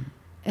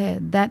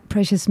that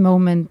precious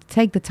moment.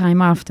 Take the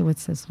time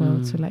afterwards as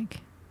well. So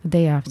like the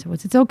day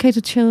afterwards, it's okay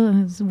to chill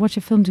and watch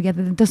a film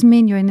together. It doesn't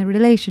mean you're in a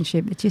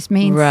relationship. It just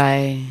means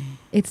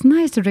it's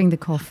nice to drink the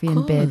coffee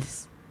in bed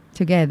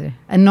together,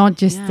 and not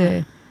just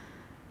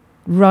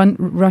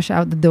rush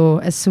out the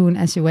door as soon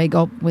as you wake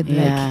up with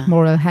like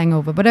moral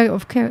hangover. But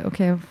of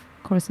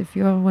course, if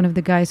you're one of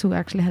the guys who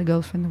actually had a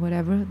girlfriend or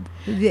whatever,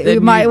 you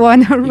might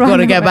want to run. You've got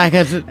to get back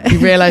and you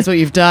realize what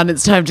you've done.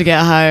 It's time to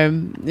get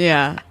home.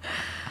 Yeah.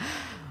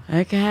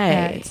 Okay.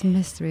 Yeah, it's a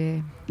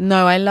mystery.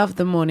 No, I love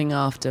the morning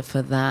after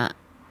for that.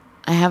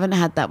 I haven't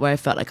had that where I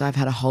felt like I've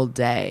had a whole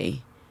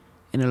day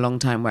in a long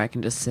time where I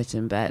can just sit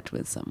in bed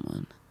with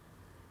someone.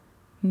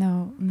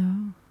 No.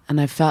 And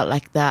I felt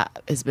like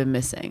that has been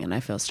missing, and I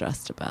feel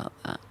stressed about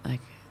that.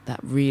 Like that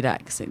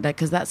relaxing, like,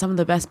 because that's some of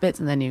the best bits.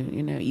 And then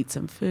you know, eat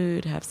some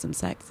food, have some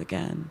sex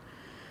again.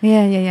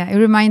 Yeah. It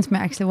reminds me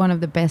actually one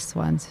of the best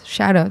ones.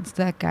 Shout out to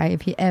that guy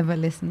if he ever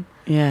listened.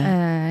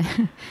 Yeah.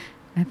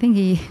 I think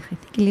he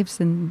lives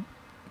in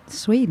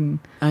Sweden.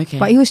 Okay.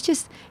 But it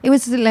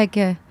was like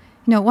a,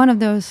 you know, one of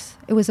those.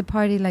 It was a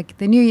party, like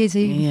the New Year's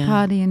Eve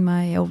party in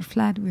my old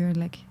flat. We were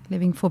like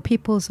living 4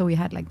 people, so we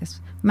had like this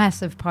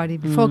massive party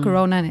before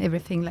Corona and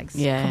everything, like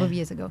a couple of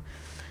years ago.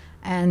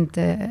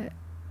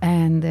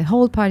 And the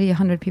whole party,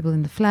 100 people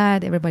in the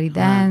flat, everybody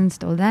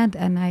danced, all that.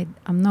 And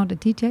I'm not a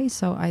DJ,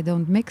 so I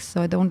don't mix,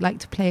 so I don't like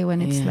to play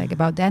when it's like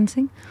about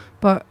dancing.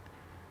 But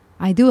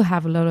I do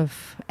have a lot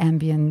of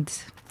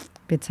ambient,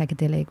 bit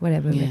psychedelic,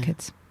 whatever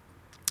records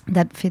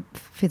that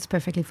fits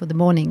perfectly for the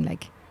morning,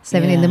 like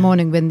 7 in the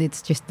morning when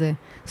it's just the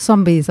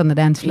zombies on the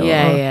dance floor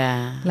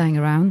lying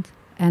around.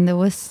 And there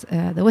was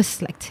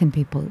like 10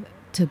 people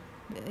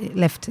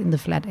left in the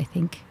flat, I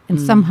think. And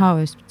somehow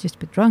I was just a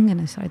bit drunk,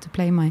 and I started to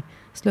play my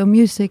slow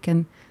music,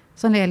 and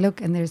suddenly I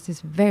look and there's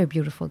this very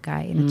beautiful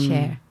guy in a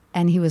chair,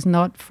 and he was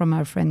not from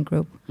our friend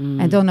group.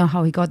 I don't know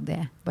how he got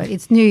there, but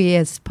it's New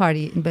Year's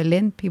party in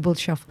Berlin. People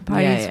shuffle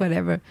parties,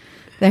 whatever.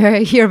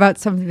 They hear about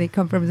something, they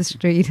come from the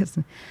street.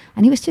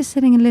 And he was just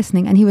sitting and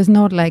listening, and he was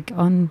not like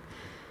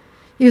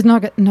he was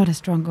not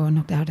as drunk or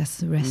knocked out as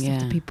the rest of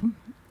the people.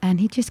 And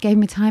he just gave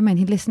me time, and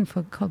he listened for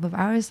a couple of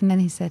hours, and then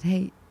he said,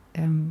 hey,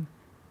 and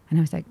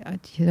I was like,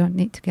 you don't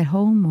need to get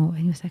home? And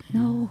he was like,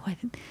 no,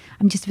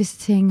 I'm just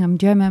visiting. I'm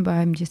German, but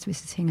I'm just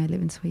visiting. I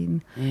live in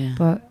Sweden. Yeah.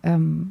 But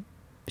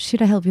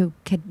should I help you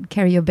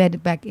carry your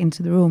bed back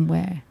into the room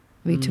where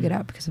we took it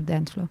out because of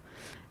dance floor?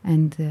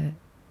 And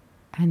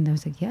I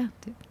was like, yeah,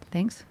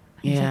 thanks.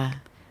 And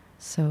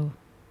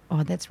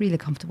like, that's really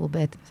comfortable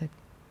bed. I was like,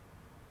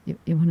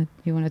 you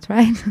wanna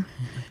try it?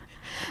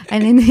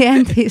 And in the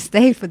end, he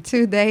stayed for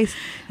 2 days.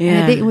 Yeah.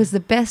 And I think it was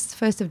the best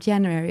 1st of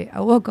January. I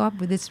woke up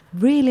with this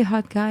really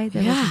hot guy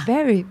that was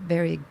very,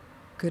 very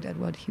good at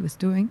what he was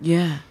doing.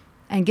 Yeah.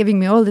 And giving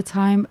me all the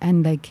time.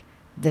 And like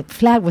the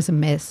flat was a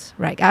mess,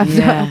 right?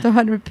 After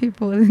 100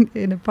 people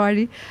in a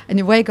party. And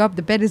you wake up,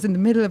 the bed is in the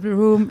middle of the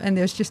room, and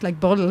there's just like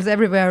bottles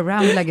everywhere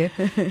around,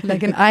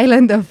 like an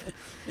island of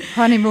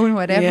honeymoon,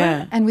 whatever.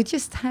 Yeah. And we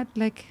just had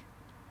like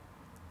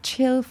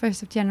chill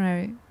 1st of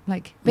January,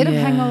 like bit of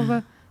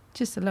hangover.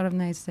 Just a lot of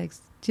nice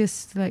sex.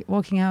 Just like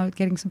walking out,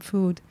 getting some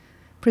food,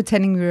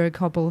 pretending we were a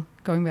couple,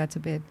 going back to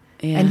bed.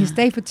 Yeah. And he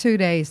stayed for 2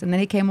 days. And then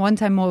he came one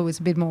time more. It was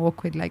a bit more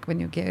awkward, like when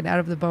you get out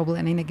of the bubble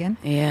and in again.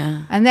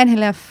 Yeah. And then he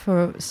left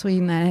for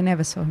Sweden, and I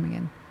never saw him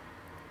again.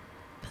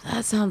 But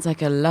that sounds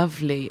like a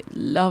lovely,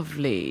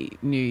 lovely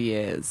New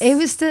Year's. It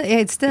was still,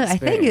 I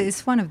think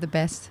it's one of the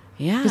best.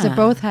 Yeah. Because they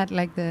both had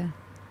like the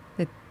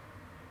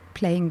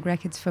playing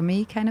records for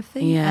me kind of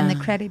thing. Yeah. And the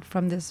credit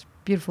from this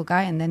beautiful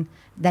guy, and then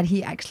that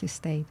he actually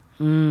stayed.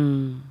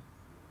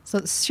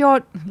 So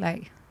short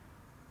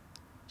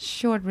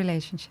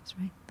relationships,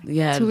 right?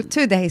 Like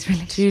 2 days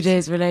relationships. 2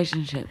 days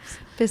relationships.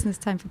 Business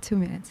time for 2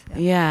 minutes.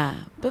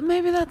 Yeah. But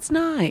maybe that's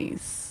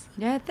nice.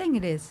 Yeah, I think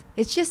it is.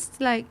 It's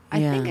just like, I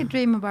think I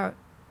dream about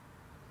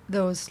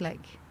those,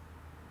 like,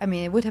 I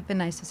mean, it would have been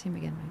nice to see him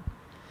again, right?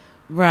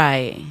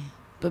 Right.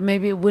 But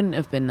maybe it wouldn't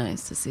have been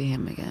nice to see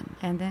him again.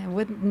 And then it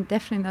would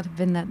definitely not have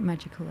been that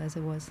magical as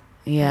it was.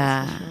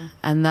 Yeah, sure.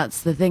 And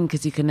that's the thing,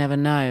 because you can never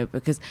know.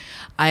 Because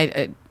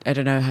I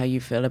don't know how you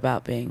feel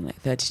about being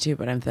like 32,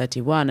 but I'm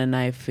 31, and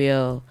I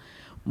feel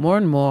more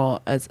and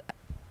more as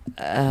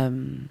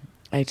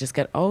I just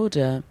get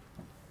older.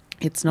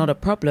 It's not a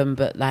problem,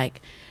 but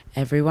like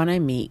everyone I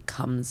meet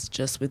comes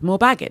just with more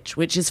baggage,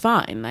 which is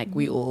fine. Like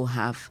we all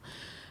have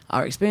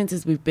our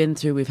experiences we've been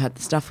through, we've had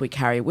the stuff we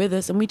carry with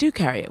us, and we do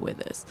carry it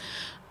with us.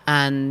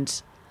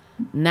 And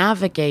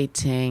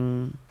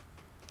navigating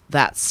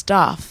that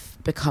stuff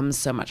becomes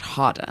so much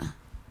harder.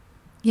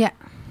 Yeah.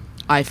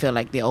 I feel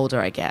like the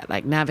older I get,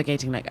 like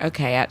navigating, like,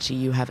 okay, actually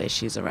you have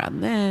issues around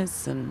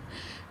this, and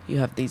you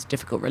have these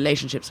difficult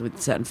relationships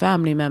with certain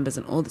family members,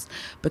 and all this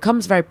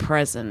becomes very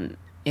present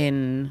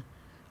in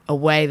a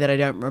way that I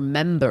don't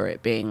remember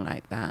it being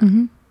like that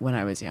when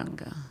I was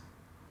younger.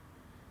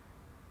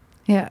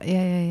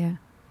 Yeah,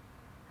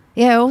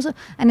 also,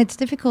 and it's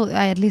difficult,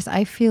 at least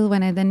I feel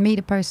when I then meet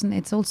a person,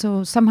 it's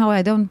also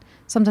somehow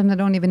sometimes I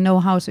don't even know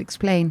how to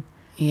explain.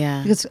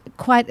 Yeah. Because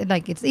quite,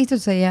 like, it's easy to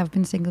say, yeah, I've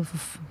been single for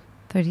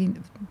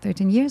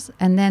 13 years,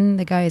 and then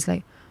the guy is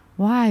like,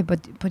 why?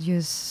 But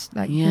you're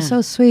you're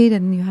so sweet,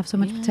 and you have so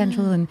much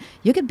potential, and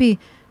you could be,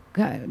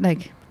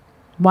 like,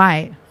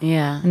 why?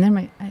 Yeah. And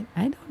then I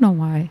don't know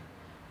why.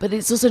 But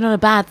it's also not a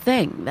bad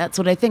thing. That's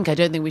what I think. I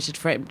don't think we should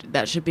frame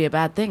that should be a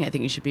bad thing. I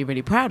think you should be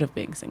really proud of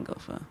being single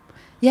for.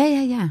 Yeah,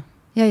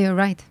 you're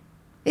right.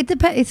 It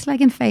depends. It's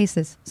like in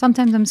phases.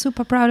 Sometimes I'm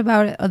super proud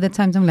about it. Other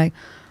times I'm like,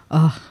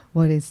 oh,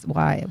 why doesn't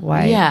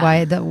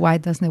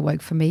it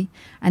work for me?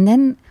 And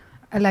then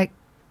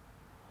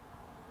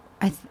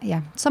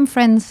some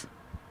friends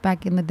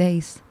back in the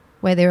days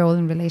where they were all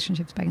in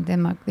relationships back in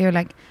Denmark, they were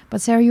like,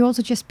 but Sarah, you're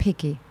also just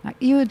picky. Like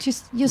you're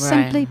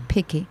simply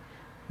picky.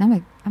 And I'm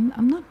like,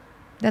 I'm not.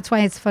 That's why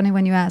it's funny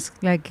when you ask,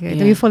 like,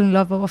 do you fall in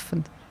love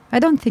often? I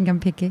don't think I'm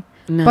picky,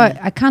 but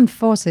I can't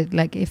force it.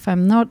 Like, if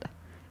I'm not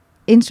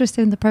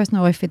interested in the person,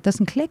 or if it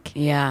doesn't click,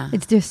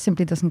 it just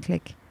simply doesn't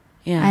click.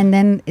 Yeah. And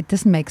then it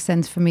doesn't make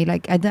sense for me.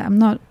 Like, I don't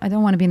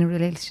want to be in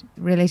a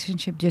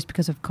relationship just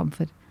because of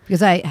comfort,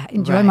 because I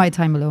enjoy my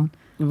time alone.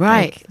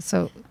 Right. Like,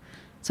 so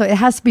it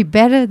has to be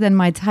better than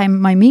my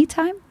me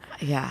time.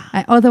 Yeah.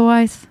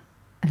 Otherwise,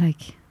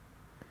 like,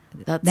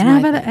 that's then I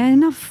have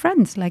enough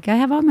friends. Like, I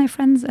have all my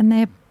friends, and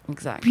they're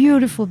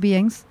beautiful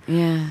beings.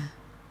 Yeah.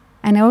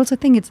 And I also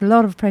think it's a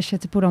lot of pressure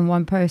to put on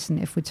one person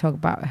if we talk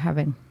about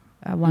having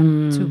a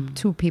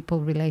two people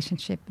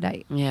relationship.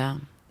 Like,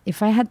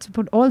 if I had to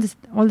put all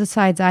the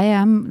sides,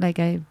 I'm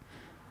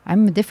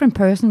a different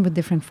person with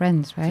different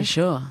friends, right? For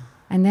sure.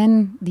 And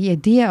then the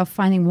idea of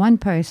finding one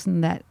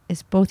person that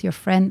is both your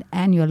friend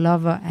and your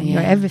lover and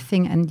your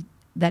everything, and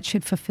that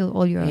should fulfill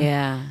all your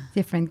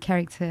different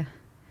character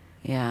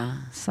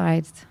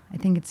sides. I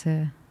think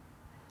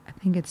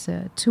it's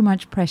too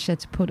much pressure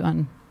to put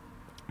on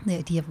the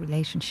idea of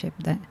relationship,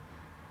 that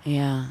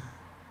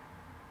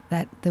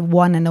the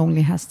one and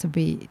only has to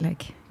be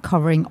like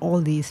covering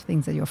all these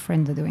things that your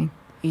friends are doing.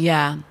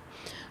 Yeah,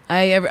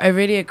 I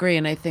really agree.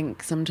 And I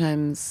think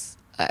sometimes,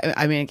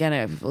 I mean, again, I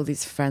have all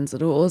these friends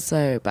that are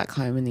also back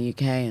home in the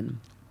UK and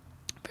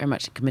very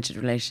much in committed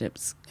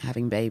relationships,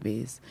 having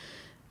babies,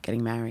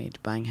 getting married,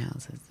 buying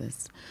houses,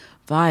 this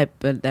vibe.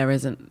 But there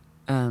isn't,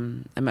 I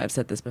might have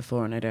said this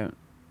before and I don't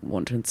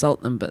want to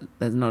insult them, but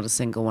there's not a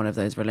single one of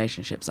those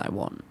relationships I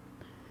want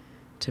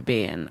to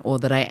be in or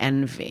that I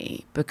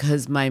envy,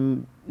 because my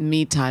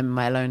me time,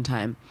 my alone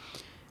time,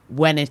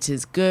 when it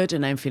is good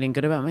and I'm feeling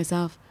good about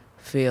myself,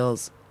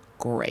 feels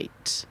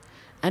great.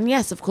 And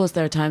yes, of course,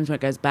 there are times when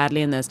it goes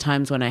badly, and there's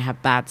times when I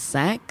have bad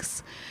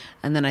sex,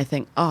 and then I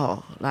think,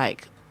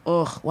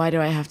 why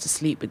do I have to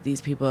sleep with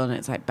these people? And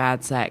it's like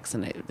bad sex,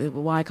 and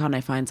why can't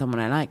I find someone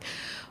I like?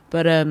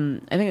 But I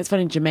think it's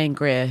funny, Germaine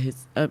Greer,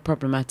 who's a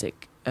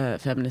problematic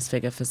feminist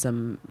figure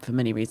for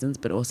many reasons,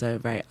 but also a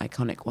very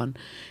iconic one.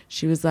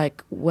 She was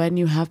like, when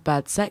you have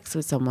bad sex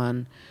with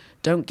someone,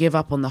 don't give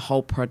up on the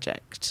whole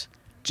project.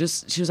 She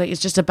was like,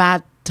 it's just a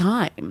bad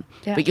time,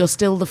 but you're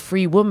still the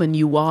free woman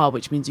you are,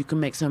 which means you can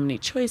make so many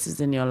choices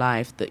in your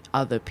life that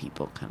other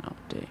people cannot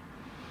do.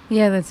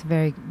 Yeah, that's a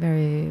very,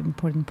 very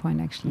important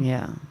point, actually.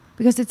 Yeah.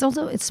 Because it's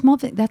small.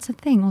 That's the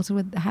thing also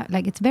with,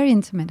 like, it's very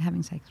intimate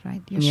having sex,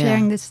 right? You're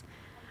sharing this.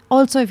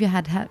 Also, if you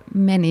had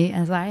many,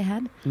 as I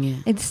had,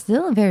 it's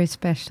still very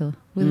special.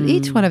 With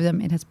each one of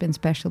them, it has been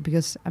special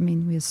because, I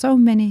mean, we are so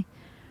many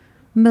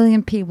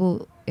million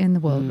people in the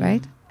world,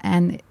 right?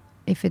 And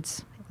if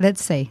it's,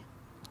 let's say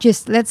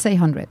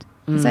 100.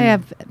 Say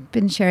I've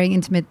been sharing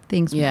intimate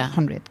things with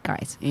 100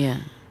 guys. Yeah.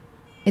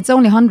 It's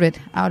only 100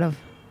 out of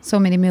so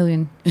many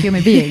million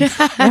human beings,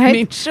 right? I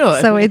mean,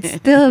 sure. So it's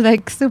still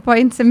like super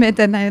intimate,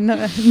 and I know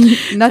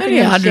nothing.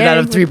 Only 100 out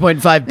of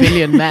 3.5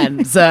 billion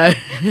men. So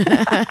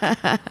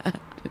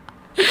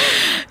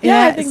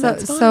I think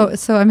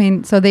so I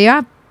mean, so they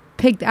are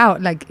picked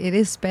out, like, it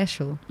is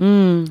special.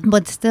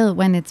 But still,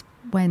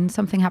 when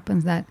something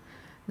happens that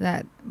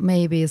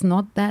maybe is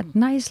not that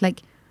nice,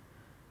 like,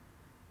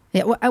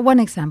 one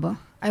example,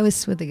 I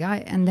was with a guy,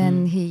 and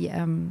then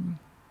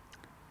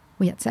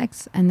we had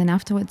sex, and then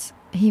afterwards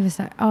he was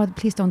like, "Oh,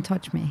 please don't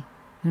touch me."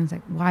 And I was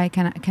like, "Why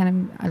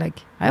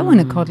I want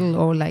to cuddle,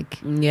 or like,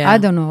 I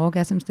don't know,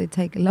 orgasms, they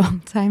take a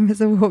long time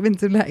as a woman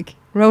to like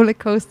roller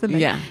coaster.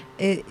 Like,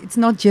 it's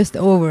not just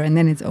over and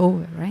then it's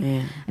over, right?"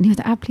 Yeah. And he was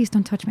like, "Please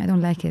don't touch me. I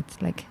don't like it.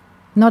 Like,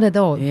 not at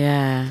all."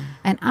 Yeah.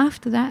 And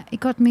after that,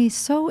 it got me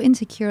so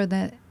insecure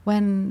that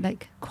when,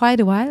 like, quite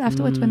a while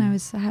afterwards, when I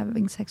was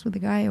having sex with a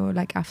guy, or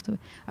like after,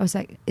 I was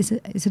like, is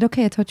it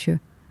okay I touch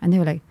you? And they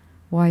were like,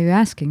 "Why are you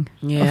asking?"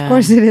 Yeah. Of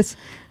course it is.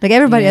 Like,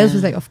 everybody else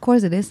was like, of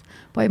course it is.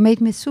 But it made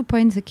me super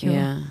insecure.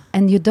 Yeah.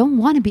 And you don't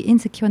want to be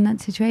insecure in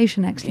that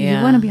situation, actually.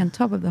 You want to be on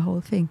top of the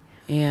whole thing.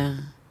 Yeah.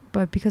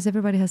 But because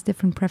everybody has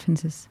different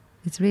preferences,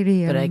 it's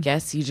really... but I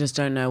guess you just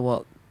don't know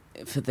what,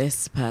 for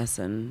this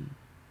person,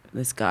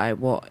 this guy,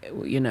 what,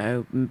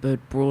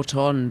 brought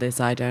on this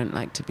I don't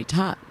like to be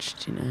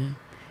touched,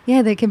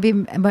 Yeah, they can be...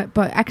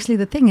 But actually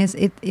the thing is,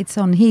 it's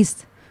on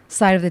his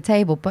side of the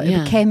table, but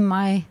it became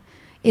my...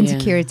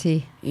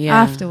 insecurity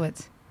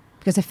afterwards,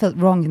 because I felt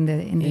wrong in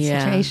the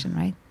situation,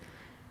 right?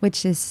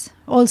 Which is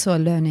also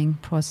a learning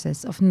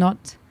process of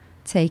not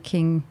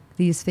taking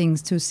these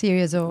things too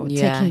serious, or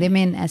taking them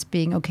in as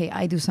being, okay,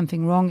 I do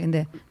something wrong in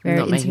the very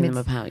not intimate... making them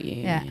about you.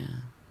 Yeah.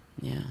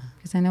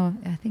 Because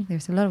I think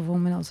there's a lot of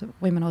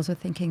women also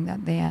thinking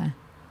that they are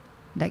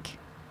like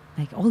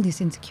all these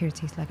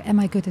insecurities, like, am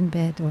I good in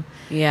bed, or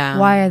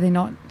why are they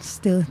not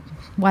still,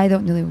 why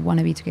don't they want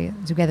to be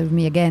together with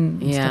me again,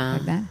 and stuff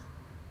like that.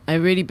 I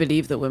really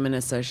believe that women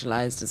are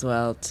socialized as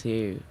well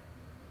to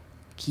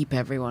keep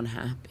everyone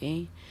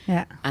happy.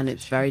 Yeah. And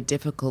it's very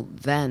difficult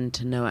then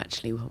to know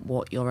actually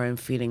what your own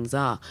feelings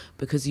are,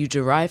 because you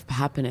derive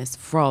happiness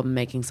from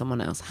making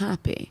someone else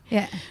happy.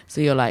 Yeah. So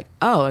you're like,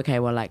 oh, okay,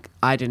 well, like,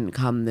 I didn't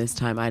come this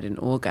time, I didn't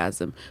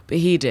orgasm, but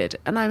he did,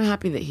 and I'm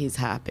happy that he's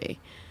happy.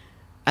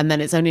 And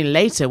then it's only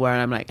later where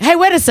I'm like, hey,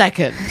 wait a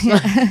second.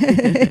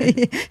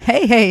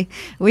 hey,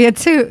 we are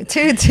two.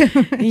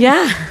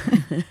 Yeah.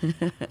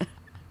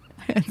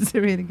 That's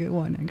a really good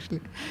one,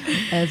 actually,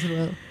 as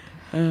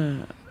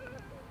well.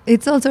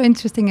 It's also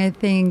interesting, I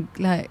think,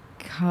 like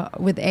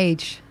with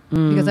age,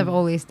 because I've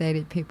always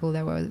dated people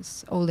that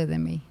was older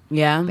than me.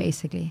 Yeah.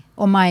 Basically.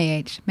 Or my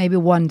age. Maybe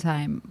one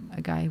time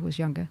a guy who was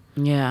younger.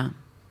 Yeah.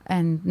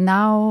 And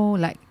now,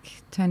 like,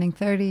 turning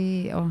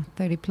 30 or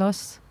 30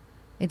 plus,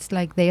 it's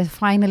like they are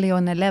finally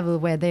on a level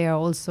where they are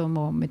also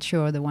more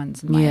mature, the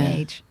ones in my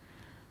age.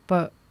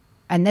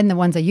 And then the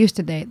ones I used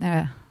to date,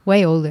 they're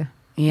way older.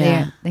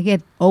 Yeah. They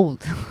get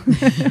old.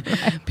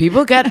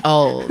 People get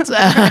old.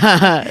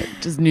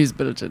 Just news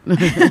bulletin.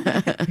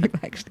 People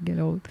actually get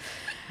old.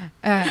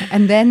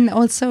 And then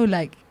also,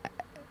 like,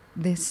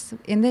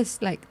 in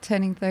this, like,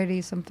 turning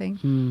 30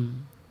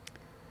 something,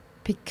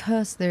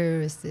 because there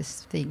is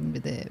this thing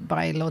with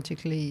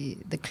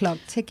the clock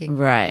ticking.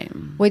 Right.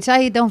 Which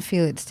I don't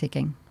feel it's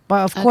ticking.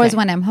 But of course,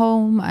 when I'm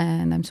home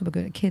and I'm super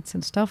good at kids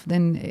and stuff,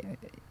 then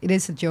it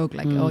is a joke.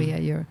 Like, oh yeah,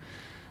 you're,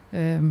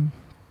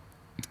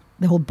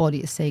 the whole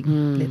body is saying,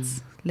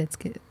 let's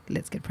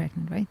get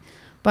pregnant, right?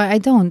 But I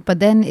don't. But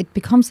then it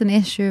becomes an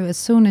issue as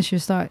soon as you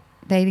start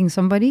dating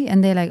somebody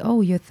and they're like,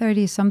 oh, you're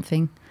 30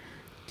 something.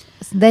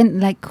 So then,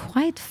 like,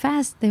 quite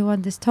fast, they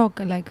want this talk,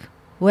 like,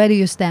 where do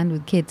you stand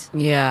with kids?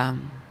 Yeah.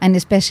 And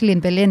especially in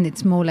Berlin,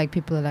 it's more like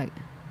people are like,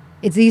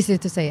 it's easier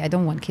to say, I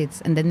don't want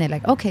kids. And then they're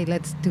like, okay,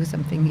 let's do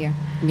something here.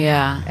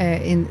 Yeah.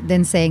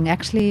 Then saying,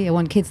 actually, I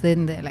want kids.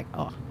 Then they're like,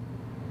 oh,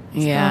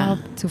 stop,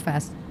 too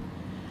fast.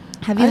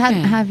 Have you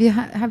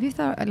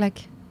thought,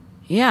 like,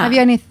 have you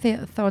any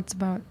thoughts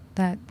about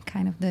that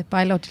kind of the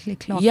biologically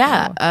clock?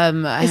 Yeah.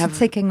 Is it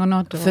ticking or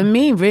not? Or? For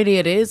me, really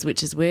it is,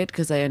 which is weird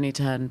because I only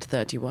turned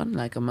 31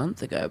 like a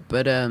month ago.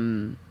 But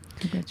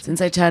since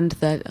I turned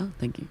 30,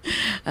 thank you.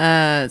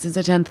 Since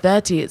I turned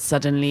 30, it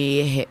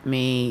suddenly hit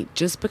me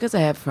just because I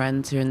have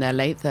friends who are in their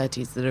late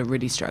 30s that are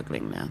really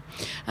struggling now.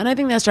 And I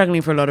think they're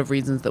struggling for a lot of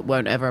reasons that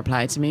won't ever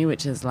apply to me,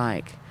 which is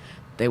like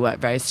they work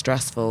very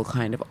stressful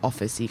kind of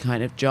office-y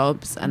kind of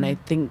jobs. And I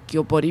think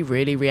your body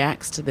really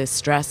reacts to this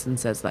stress and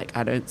says like,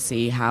 I don't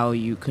see how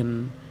you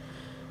can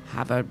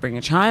bring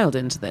a child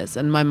into this.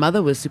 And my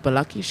mother was super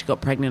lucky. She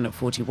got pregnant at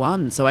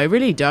 41. So I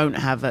really don't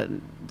have a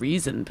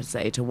reason per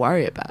se to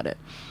worry about it.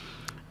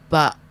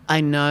 But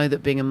I know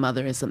that being a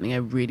mother is something I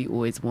really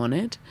always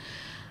wanted.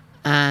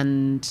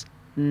 And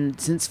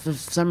since, for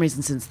some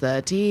reason, since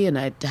 30, and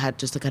I had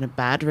just a kind of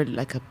bad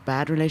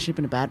relationship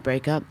and a bad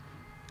breakup,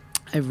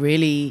 I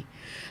really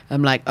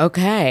am like,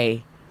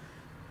 okay,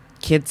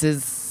 kids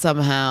is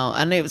somehow...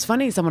 And it was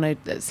funny, someone I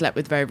slept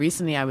with very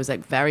recently, I was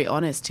like very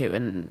honest to,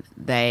 and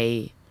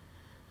they,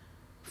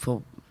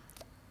 for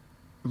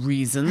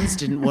reasons,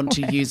 didn't want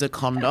to use a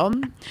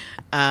condom.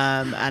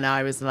 And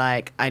I was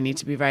like, I need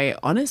to be very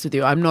honest with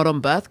you. I'm not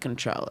on birth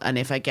control. And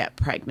if I get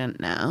pregnant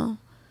now,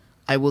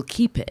 I will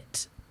keep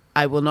it.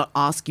 I will not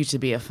ask you to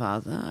be a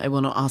father. I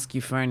will not ask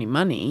you for any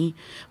money,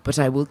 but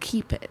I will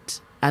keep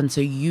it. And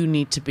so you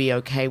need to be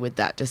okay with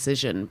that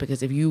decision,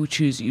 because if you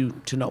choose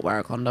to not wear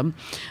a condom,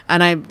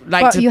 and I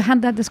like but you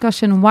had that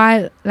discussion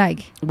while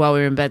we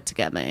were in bed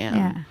together.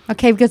 Yeah.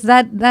 Okay, because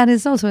that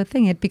is also a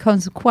thing. It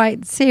becomes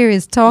quite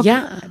serious talk.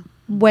 Yeah.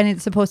 When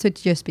it's supposed to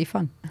just be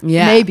fun.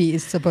 Yeah. Maybe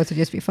it's supposed to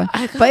just be fun.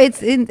 But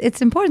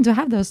it's important to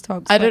have those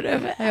talks. I don't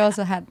know if I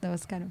also had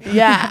those kind of...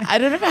 Yeah. I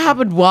don't know if it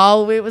happened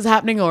while it was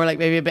happening or like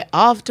maybe a bit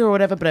after or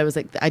whatever, but I was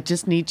like, I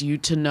just need you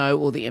to know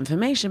all the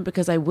information,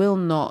 because I will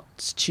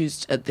not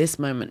choose at this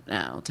moment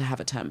now to have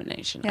a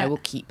termination. Yeah. I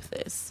will keep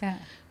this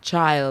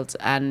child,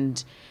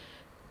 and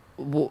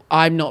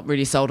I'm not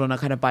really sold on a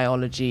kind of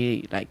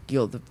biology, like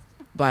you're the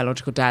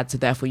biological dad, so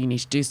therefore you need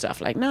to do stuff.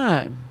 Like,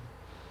 no.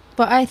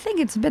 But I think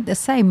it's a bit the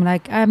same.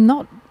 Like, I'm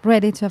not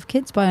ready to have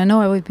kids, but I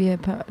know I would be a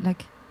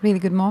really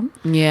good mom.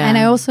 Yeah. And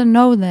I also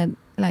know that,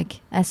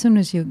 like, as soon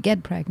as you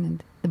get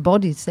pregnant, the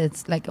body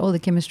says, like, all the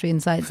chemistry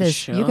inside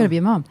says, you're going to be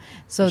a mom.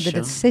 So the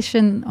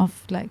decision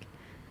of, like,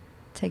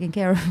 taking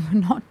care of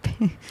not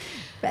being,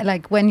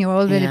 like, when you're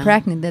already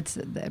pregnant,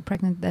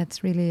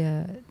 that's really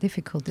a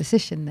difficult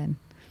decision then.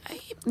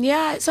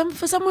 Yeah,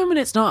 for some women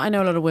it's not. I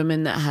know a lot of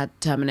women that had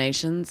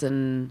terminations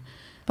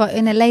but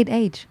in a late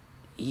age.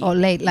 Or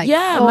late, like...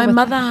 Yeah, my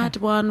mother had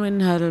one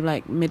in her,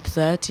 like,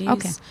 mid-30s.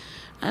 Okay.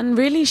 And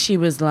really, she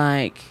was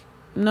like,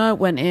 no, it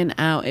went in,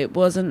 out. It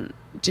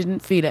didn't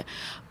feel it.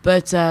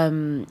 But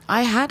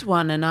I had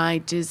one, and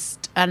this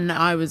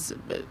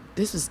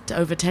was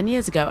over 10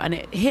 years ago, and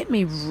it hit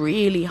me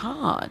really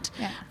hard.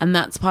 Yeah. And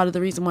that's part of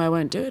the reason why I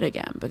won't do it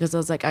again. Because I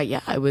was like,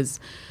 I was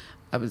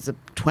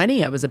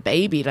 20, I was a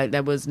baby. Like,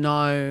 there was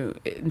no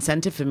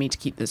incentive for me to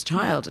keep this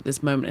child at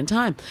this moment in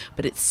time.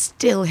 But it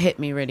still hit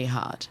me really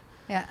hard.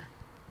 Yeah.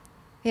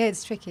 Yeah,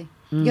 it's tricky.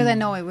 Because I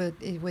know it would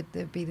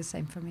be the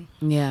same for me.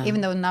 Yeah.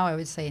 Even though now I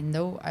would say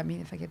no. I mean,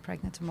 if I get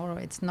pregnant tomorrow,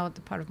 it's not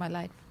a part of my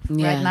life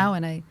right now,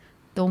 and I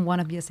don't want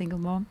to be a single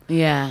mom.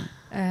 Yeah.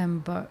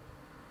 But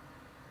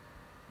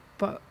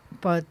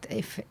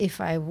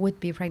if I would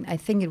be pregnant, I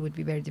think it would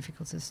be very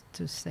difficult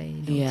to say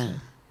no. Yeah.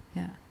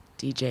 Yeah.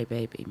 DJ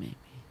Baby, maybe.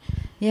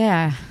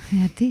 Yeah,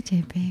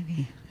 DJ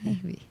Baby,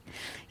 maybe.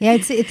 Yeah,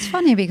 it's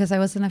funny because I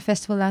was in a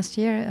festival last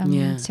year.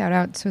 Shout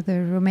out to the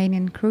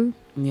Romanian crew.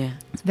 Yeah,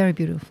 it's a very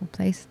beautiful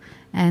place,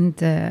 and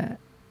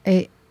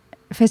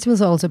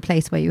festivals are also a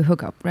place where you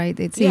hook up, right?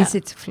 It's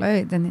easy to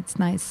flirt, and it's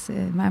nice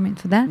environment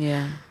for that.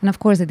 Yeah, and of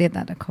course I did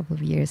that a couple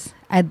of years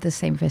at the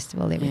same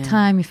festival every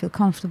time. You feel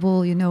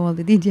comfortable, you know all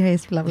the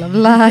DJs, blah blah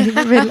blah.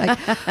 You're really like,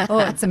 oh,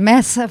 it's a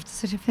mess after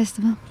such a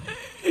festival.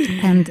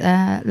 And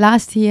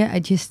last year I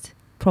just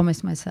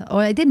promised myself,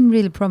 or I didn't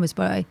really promise,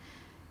 but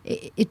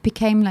it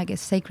became like a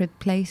sacred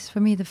place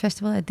for me, the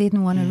festival. I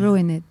didn't want to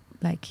ruin it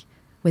like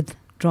with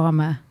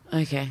drama.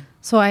 Okay.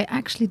 So I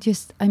actually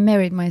I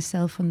married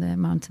myself on the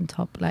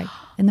mountaintop, like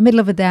in the middle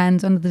of a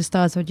dance under the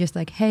stars. I was just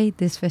like, hey,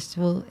 this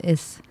festival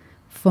is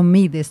for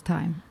me this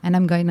time, and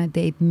I'm going to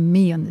date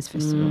me on this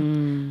festival.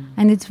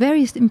 And it's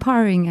very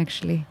empowering,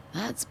 actually.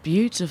 That's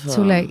beautiful.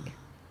 So like,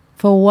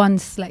 for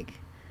once, like,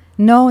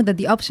 know that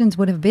the options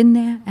would have been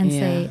there, and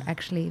say,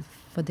 actually,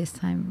 for this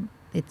time,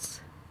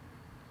 it's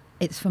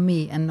for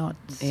me, and not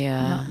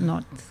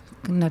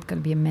going to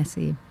be a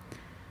messy.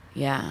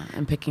 Yeah,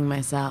 I'm picking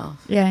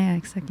myself. Yeah,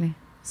 exactly.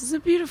 This is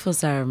a beautiful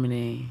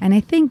ceremony. And I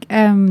think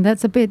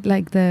that's a bit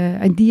like the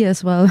idea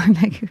as well.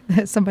 Like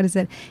somebody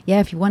said,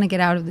 if you want to get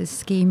out of this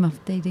scheme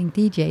of dating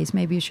DJs,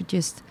 maybe you should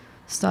just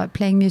start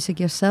playing music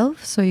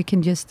yourself so you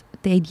can just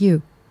date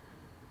you.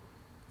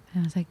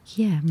 And I was like,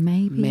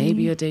 maybe.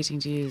 Maybe you're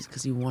dating DJs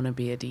because you want to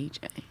be a DJ.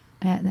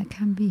 That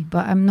can be.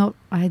 But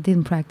I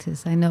didn't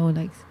practice. I know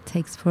like it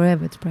takes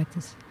forever to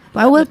practice.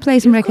 But I will play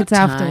some records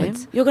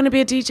afterwards. You're going to be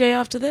a DJ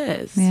after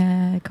this?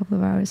 Yeah, a couple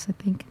of hours, I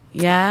think.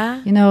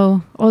 Yeah? You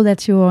know, all that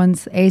she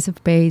wants, Ace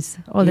of Base,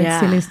 all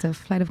that silly stuff,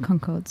 Flight of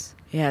Conchords.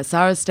 Yeah,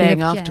 Sarah's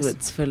staying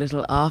afterwards for a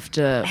little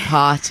after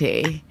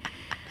party.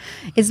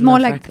 It's more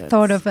like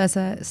thought of as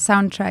a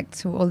soundtrack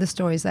to all the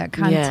stories that I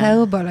can't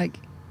tell, but like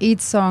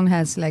each song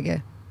has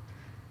like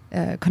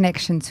a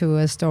connection to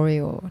a story,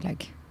 or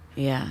like...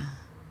 Yeah.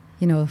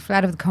 You know,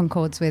 Flight of the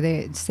Conchords, where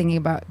they're singing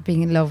about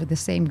being in love with the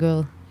same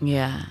girl.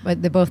 Yeah.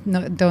 But they both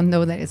don't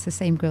know that it's the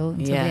same girl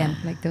until the end.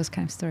 Like those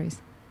kind of stories.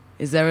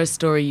 Is there a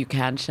story you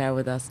can share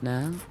with us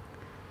now?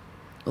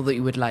 Or that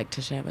you would like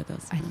to share with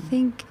us now? I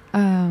think...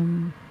 I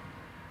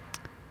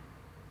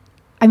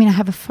mean, I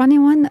have a funny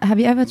one. Have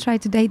you ever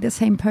tried to date the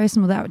same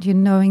person without you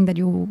knowing that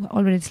you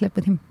already slept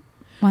with him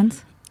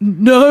once?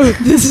 No,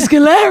 this is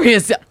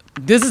hilarious.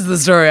 This is the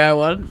story I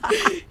want.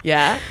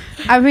 Yeah.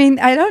 I mean,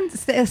 I don't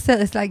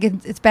still, it's like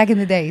it's back in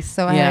the days,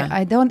 so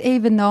I don't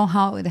even know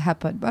how it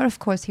happened. But of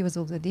course, he was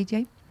also a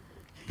DJ,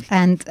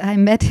 and I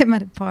met him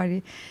at a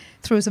party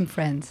through some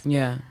friends.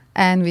 Yeah.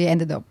 And we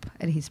ended up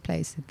at his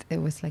place.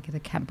 It was like at a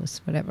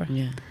campus, whatever.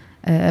 Yeah.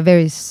 A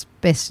very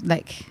special,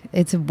 like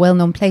it's a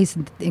well-known place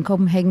in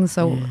Copenhagen.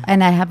 So,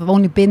 and I have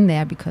only been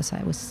there because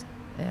I was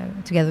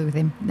together with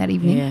him that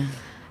evening. Yeah.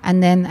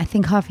 And then I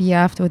think half a year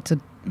afterwards,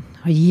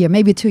 a year,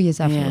 maybe 2 years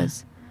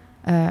afterwards,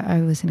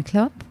 I was in a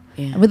club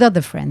with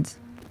other friends,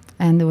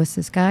 and there was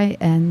this guy,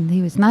 and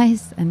he was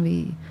nice, and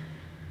we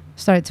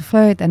started to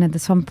flirt, and at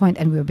some point,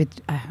 and we were a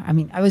bit, I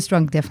mean, I was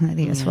drunk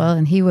definitely as well,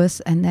 and he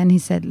was, and then he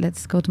said,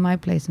 let's go to my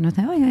place, and I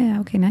thought, oh yeah,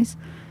 okay, nice.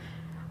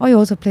 Oh, you're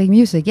also playing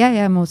music?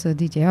 Yeah, I'm also a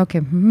DJ. Okay.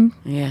 Mm-hmm.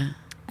 Yeah.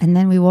 And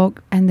then we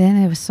walked, and then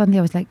I was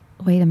like,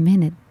 wait a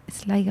minute,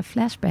 it's like a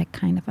flashback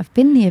kind of. I've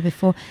been here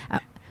before.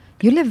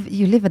 You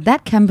live at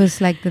that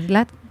campus, like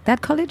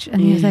that college?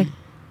 And he was like,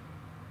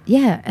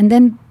 yeah. And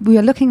then we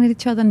were looking at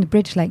each other on the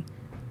bridge like,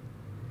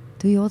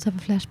 do you also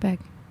have a flashback?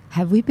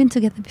 Have we been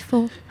together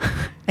before?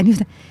 And he was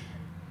like,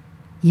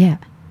 yeah,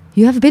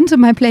 you have been to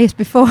my place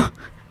before.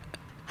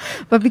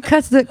 But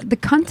because the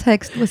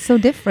context was so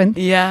different,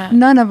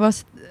 none of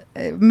us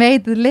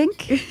made the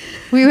link.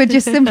 We were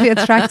just simply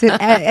attracted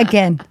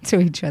again to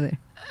each other.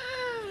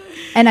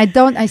 And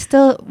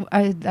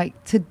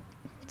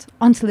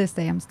until this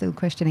day, I'm still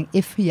questioning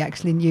if he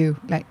actually knew,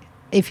 like,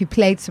 if he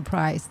played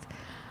surprised.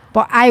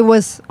 But I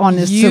was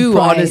honest. You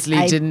surprised.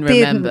 honestly didn't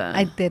remember.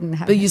 I didn't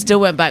have. But you still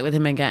went back with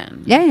him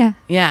again. Yeah.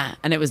 Yeah,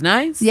 and it was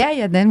nice.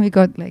 Yeah. Then we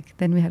had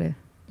a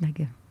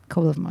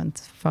couple of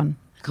months fun.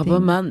 A couple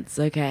of months,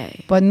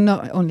 okay. But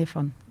not only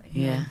fun.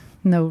 Yeah.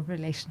 No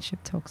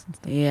relationship talks and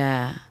stuff.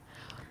 Yeah,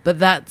 but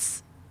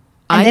that's.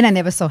 And then I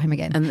never saw him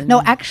again.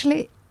 No,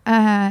 actually,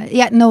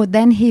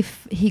 Then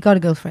he got a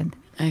girlfriend.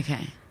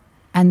 Okay.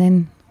 And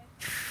then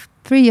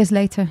 3 years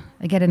later,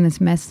 I get in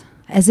this mess,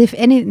 as if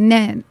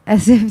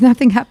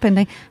nothing happened.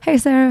 Like, hey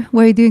Sarah,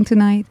 what are you doing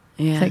tonight?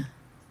 Yeah. It's like,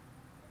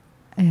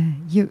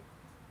 you're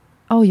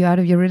out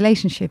of your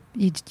relationship.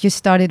 You just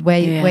started where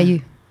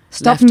you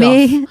stopped Left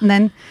me, off. and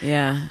then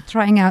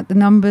trying out the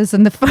numbers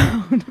on the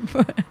phone.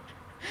 But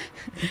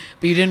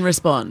you didn't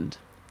respond.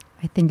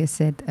 I think I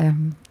said,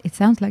 it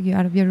sounds like you're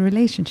out of your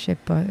relationship,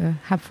 but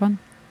have fun.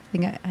 I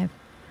think I've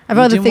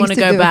other things to do. You didn't want to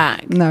go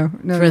back? No.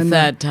 For a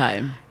third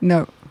time?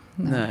 No.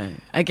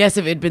 I guess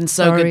if it'd been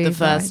so good the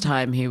first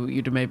time,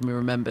 you'd have made me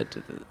remember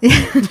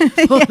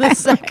the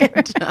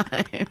second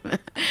time.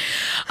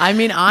 I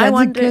mean, I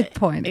wonder. That's a good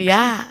point.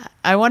 Yeah.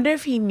 I wonder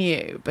if he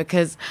knew,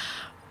 because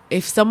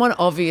if someone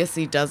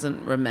obviously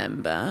doesn't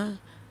remember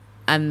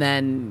and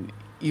then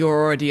you're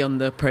already on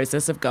the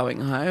process of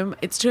going home,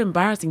 it's too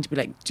embarrassing to be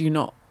like, do you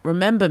not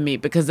remember me?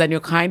 Because then you're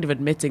kind of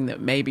admitting that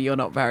maybe you're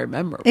not very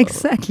memorable.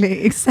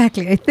 Exactly.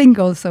 I think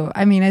also,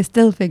 I mean, I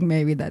still think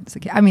maybe that's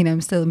okay. I mean, I'm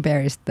still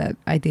embarrassed that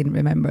I didn't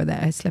remember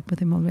that I slept with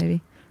him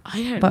already.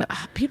 I don't know.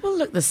 People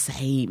look the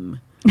same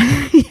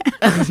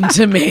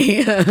to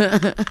me.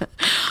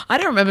 I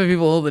don't remember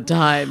people all the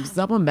time.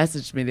 Someone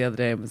messaged me the other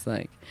day and was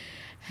like,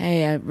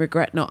 hey, I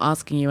regret not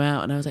asking you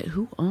out. And I was like,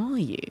 who are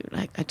you?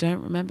 Like, I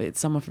don't remember. It's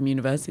someone from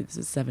university. This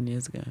was 7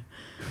 years ago.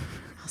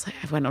 I was like,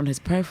 I went on his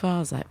profile. I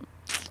was like,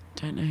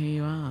 don't know who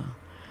you are.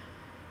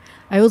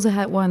 I also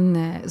had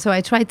one, so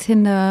I tried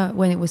Tinder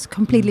when it was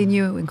completely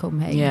new in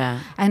Copenhagen. Yeah.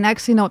 And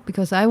actually not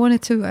because I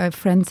wanted to. A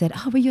friend said,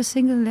 oh, but you're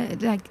single,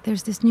 like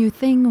there's this new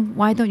thing.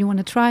 Why don't you want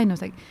to try? And I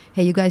was like,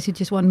 hey, you guys, you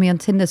just want me on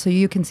Tinder so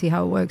you can see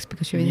how it works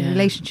because you're in a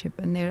relationship.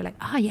 And they were like,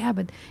 oh, yeah,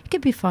 but it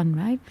could be fun,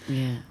 right?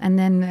 Yeah. And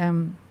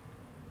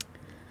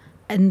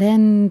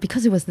then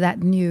because it was that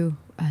new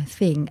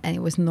thing and it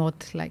was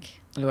not like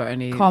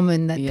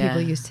common that people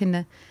use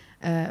Tinder,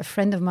 a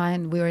friend of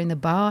mine, we were in the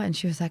bar and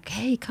she was like,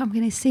 hey, come,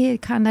 can I see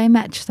it? Can't I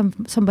match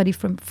somebody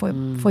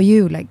for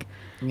you? Like,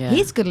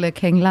 he's good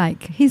looking,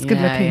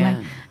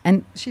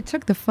 and she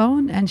took the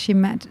phone and she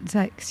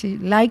she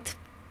liked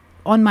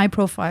on my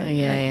profile,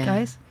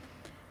 guys,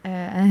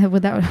 and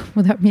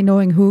without me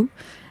knowing who.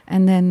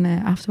 And then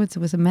afterwards it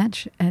was a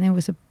match and it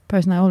was a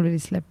person I already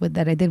slept with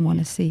that I didn't want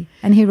to see.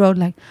 And he wrote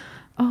like,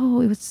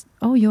 oh,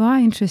 you are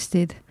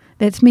interested.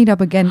 Let's meet up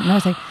again. And I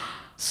was like,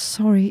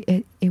 sorry,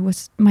 it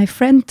was my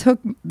friend took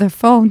the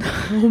phone.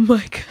 Oh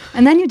my God.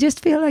 And then you just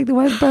feel like the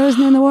worst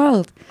person in the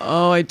world.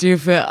 Oh, I do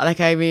feel like,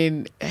 I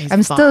mean,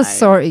 I'm still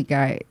sorry,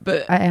 guy.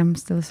 But I am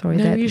still sorry.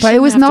 No, but it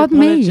was not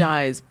me.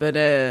 Apologize, but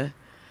I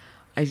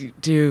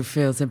do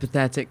feel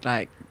sympathetic.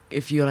 Like,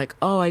 if you're like,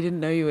 oh, I didn't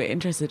know you were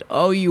interested.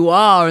 Oh, you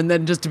are. And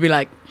then just to be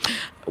like,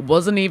 it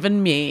wasn't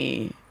even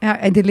me. Yeah,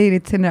 I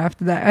deleted Tinder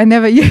after that. I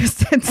never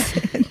used it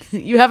since.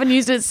 You haven't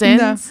used it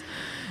since? No.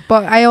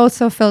 But I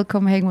also felt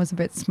Copenhagen was a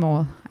bit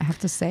small, I have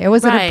to say. I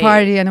was at a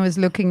party and I was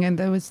looking and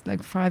there was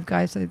like 5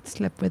 guys I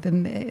slept with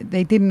and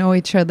they didn't know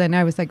each other. And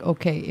I was like,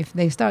 okay, if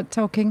they start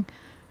talking,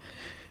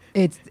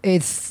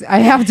 it's I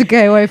have to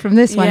get away from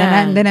this one.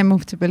 And then I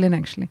moved to Berlin,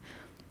 actually.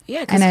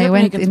 Yeah, because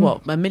Copenhagen's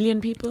what, 1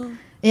 million people?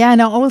 Yeah,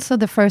 no, also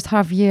the first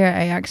half year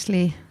I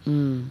actually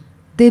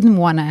didn't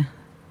want to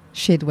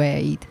shit where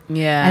I eat.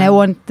 Yeah. And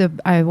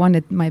I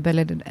wanted my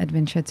Berlin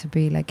adventure to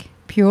be like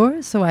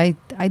pure, so I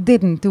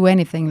didn't do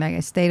anything. Like, I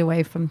stayed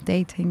away from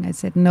dating. I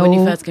said no. When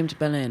you first came to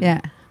Berlin?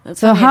 Yeah.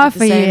 That's so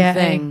half a year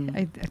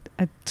thing.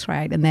 I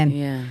tried, and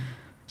then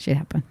shit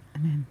happened.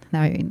 And then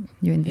now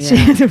you're in the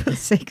shit for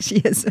 6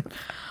 years.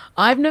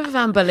 I've never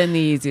found Berlin the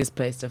easiest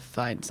place to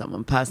find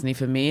someone. Personally,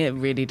 for me, it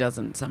really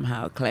doesn't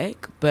somehow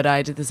click. But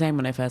I did the same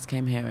when I first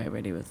came here. I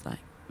really was like,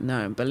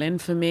 no, Berlin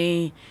for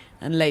me,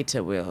 and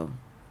later we'll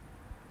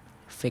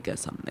figure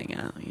something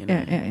out, you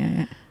know?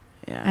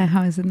 Yeah.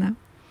 How is it now?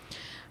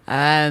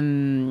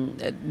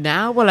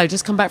 Now, well, I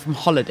just come back from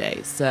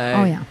holiday,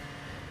 so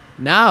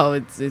now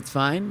it's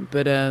fine.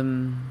 But I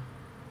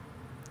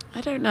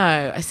don't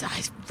know.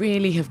 I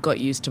really have got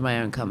used to my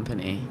own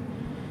company,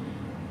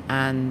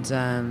 and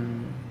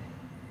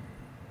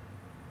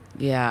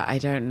I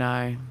don't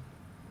know.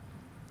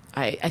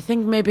 I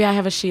think maybe I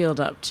have a shield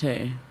up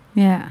too.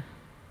 Yeah.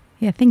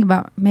 Think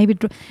about maybe.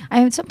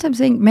 I sometimes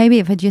think maybe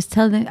if I just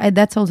tell them,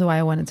 that's also why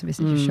I wanted to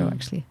visit your show,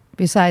 actually.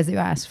 Besides, you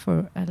asked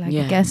for a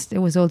guest, it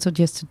was also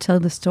just to tell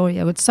the story.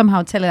 I would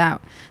somehow tell it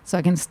out so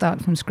I can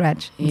start from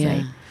scratch and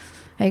say,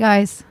 hey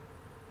guys,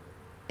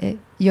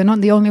 you're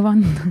not the only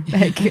one.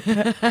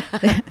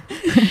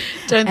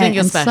 Don't think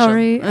you're special.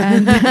 Sorry,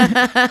 and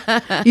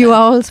you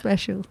are all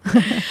special,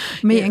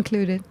 me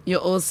included.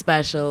 You're all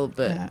special,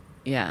 but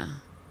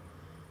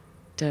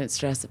don't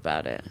stress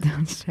about it.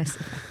 Don't stress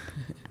about it.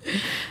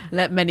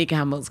 Let many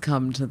camels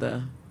come to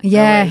the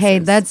oasis. Hey,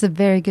 that's a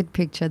very good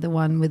picture. The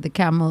one with the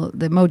camel,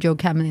 the Mojo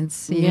camel, and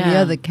seeing the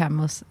other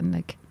camels, and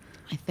like.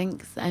 I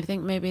think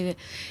maybe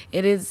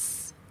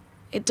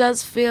it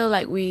does feel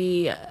like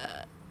we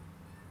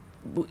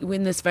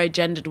in this very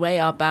gendered way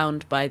are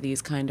bound by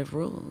these kind of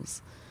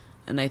rules,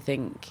 and I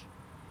think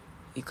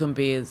you can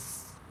be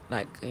as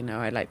like, you know,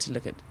 I like to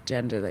look at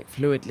gender like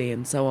fluidly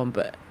and so on,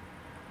 but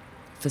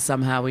for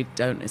somehow we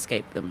don't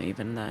escape them,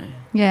 even though.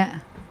 Yeah.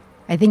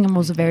 I think I'm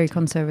also very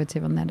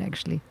conservative on that,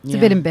 actually. It's a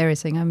bit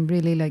embarrassing. I'm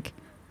really like,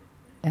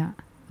 a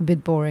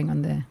bit boring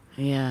on the...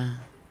 Yeah.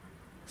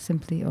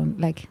 Simply on,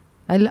 like,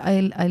 I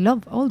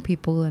love all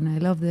people and I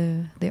love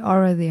the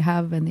aura they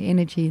have and the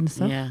energy and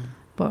stuff. Yeah.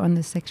 But on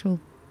the sexual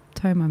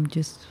term, I'm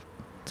just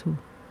too,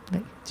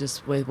 like...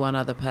 Just with one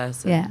other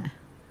person. Yeah.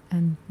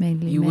 And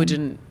mainly You men.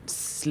 wouldn't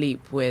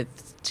sleep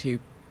with you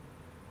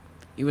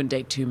wouldn't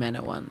date 2 men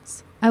at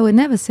once? I would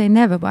never say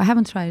never, but I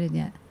haven't tried it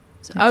yet.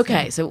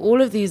 So all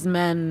of these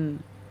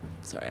men,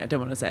 sorry, I don't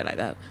want to say it like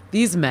that.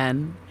 These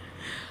men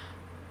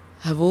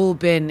have all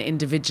been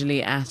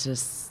individually at a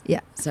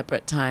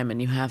separate time,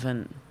 and you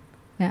haven't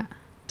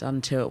done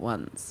 2 at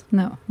once.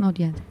 No, not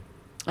yet.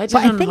 I did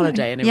it on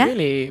holiday, and it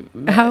really...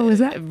 How was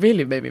that? It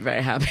really made me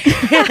very happy.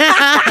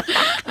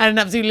 I had an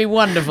absolutely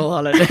wonderful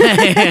holiday.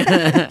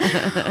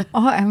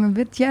 Oh, I'm a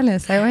bit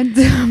jealous. I went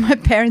to my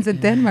parents in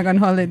Denmark on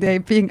holiday,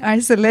 being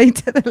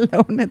isolated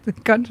alone at the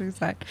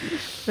countryside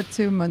for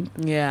 2 months.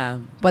 Yeah.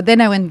 But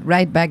then I went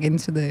right back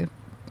into the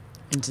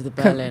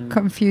Berlin.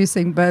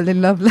 Confusing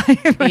Berlin love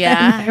life.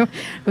 Yeah.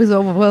 I was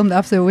overwhelmed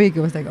after a week.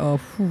 It was like, oh,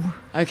 phew.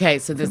 Okay,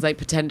 so there's like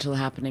potential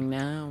happening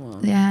now? Or?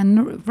 Yeah,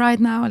 and right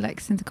now,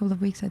 like since a couple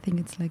of weeks, I think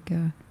it's like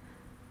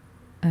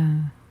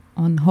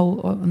on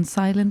hold or on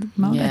silent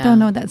mode. Yeah. I don't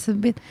know. That's a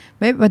bit.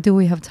 But do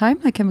we have time?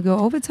 Like, can we go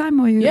overtime?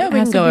 Or you? Yeah, we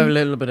can go a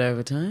little bit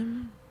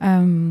overtime.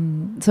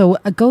 So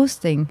a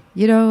ghosting,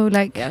 you know,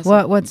 like yes.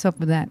 What's up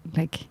with that?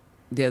 Like.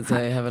 Yes,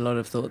 I have a lot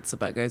of thoughts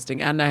about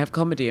ghosting, and I have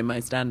comedy in my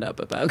stand-up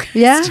about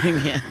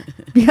ghosting. Yeah,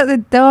 because I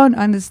don't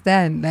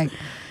understand. Like,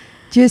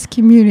 just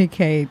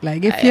communicate.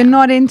 Like, if you're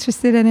not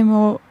interested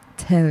anymore,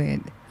 tell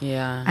it.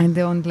 Yeah, and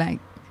don't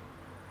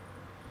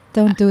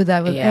do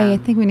that. With, hey, I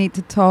think we need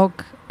to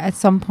talk at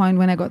some point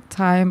when I got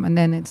time, and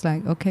then it's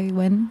like, okay,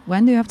 when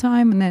do you have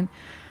time? And then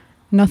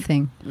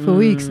nothing for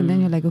weeks, and then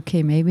you're like,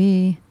 okay,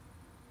 maybe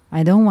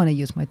I don't want to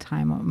use my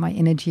time or my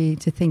energy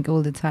to think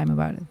all the time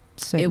about it.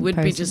 It would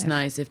be just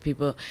nice if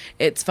people...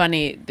 It's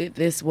funny,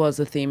 this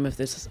was a theme of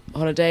this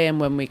holiday, and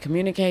when we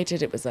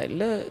communicated, it was like,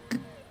 look,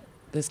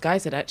 this guy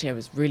said, actually, I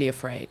was really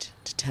afraid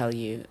to tell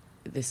you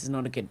this is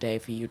not a good day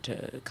for you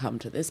to come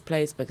to this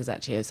place, because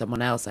actually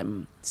someone else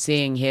I'm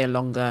seeing here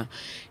longer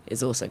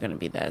is also going to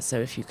be there.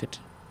 So if you could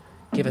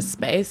give us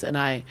space. And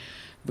I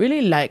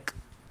really like,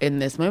 in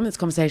this moment, this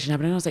conversation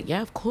happening, I was like,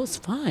 yeah, of course,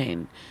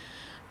 fine.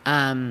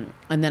 And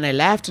then I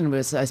left, and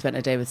I spent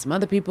a day with some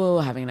other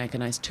people, having like a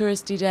nice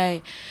touristy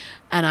day.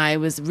 And I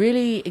was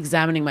really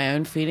examining my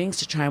own feelings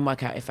to try and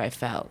work out if I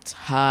felt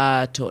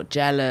hurt or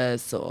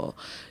jealous or,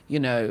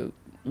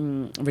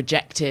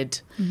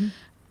 rejected. Mm-hmm.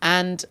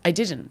 And I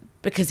didn't,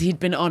 because he'd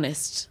been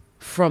honest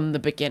from the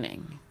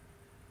beginning.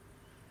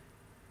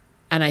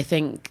 And I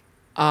think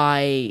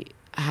I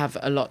have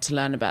a lot to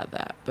learn about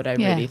that. But I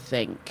really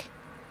think,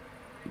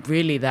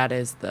 that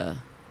is the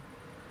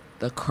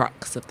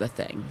crux of the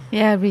thing.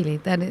 Yeah, really,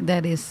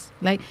 that is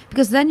like,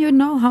 because then you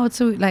know how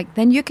to, like,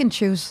 then you can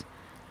choose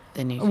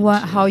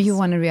how you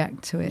want to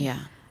react to it. Yeah.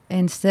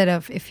 Instead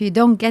of, if you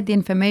don't get the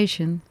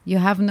information, you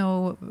have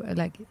no,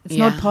 like, it's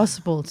not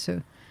possible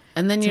to.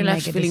 And then you're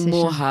left feeling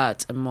more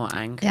hurt and more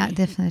angry. Yeah,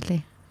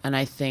 definitely. And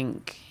I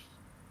think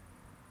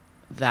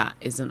that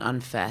is an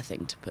unfair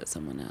thing to put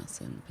someone else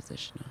in a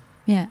position of.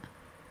 Yeah.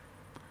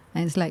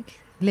 And it's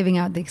like living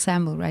out the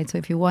example, right? So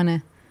if you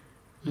want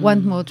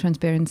more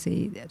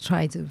transparency,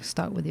 try to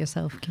start with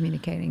yourself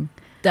communicating.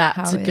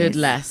 That's a good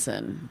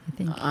lesson.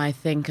 I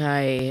think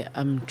I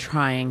am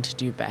trying to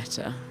do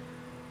better.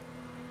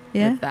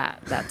 Yeah. With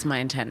that. That's my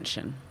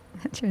intention.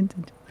 That's your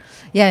intention.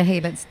 Yeah, hey,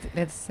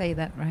 let's say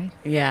that, right?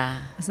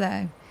 Yeah. Is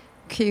that a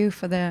cue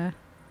for the...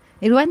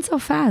 It went so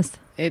fast.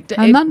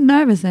 I'm not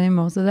nervous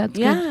anymore, so that's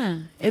good. Yeah.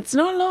 It's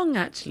not long,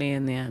 actually,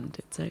 in the end.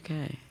 It's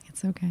okay.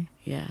 It's okay.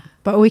 Yeah.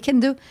 But we can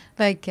do,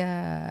 like,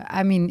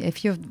 I mean,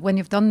 when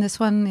you've done this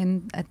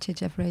one at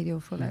CHF Radio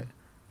for like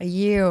a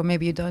year, or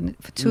maybe you've done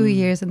it for 2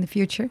 years in the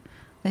future,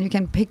 then you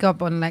can pick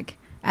up on, like,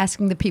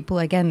 asking the people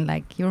again,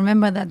 like, you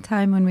remember that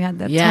time when we had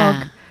that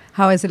talk?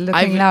 How is it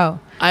looking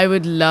now? I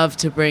would love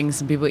to bring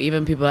some people,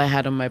 even people I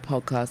had on my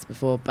podcast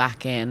before,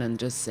 back in and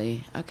just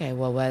see, okay,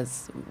 well,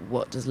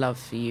 what does love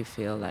for you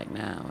feel like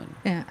now? And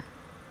yeah.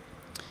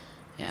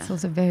 It's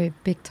also a very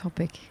big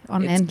topic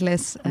on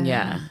endless.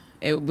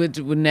 It would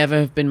never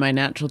have been my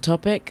natural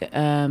topic,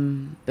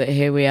 but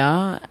here we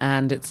are,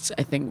 and it's,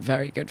 I think,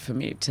 very good for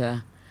me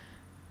to,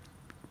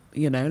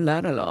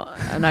 learn a lot.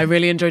 And I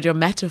really enjoyed your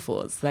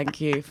metaphors.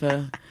 Thank you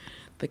for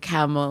the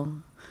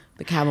camel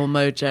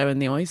mojo and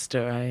the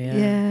oyster.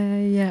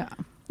 Yeah.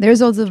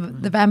 There's also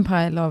the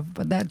vampire love,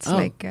 but that's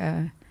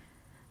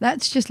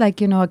that's just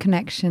like, a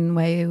connection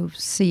where you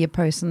see a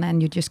person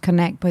and you just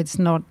connect, but it's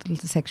not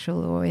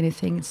sexual or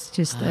anything. It's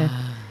just, I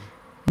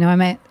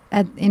met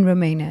in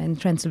Romania, in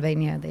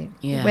Transylvania,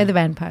 where the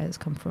vampires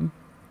come from.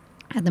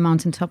 At the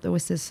mountaintop, there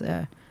was this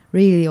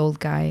really old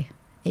guy,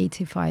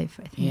 85,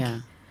 I think.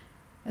 Yeah.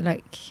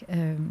 Like,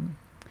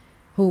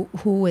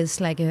 who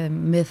is like a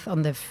myth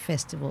on the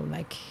festival,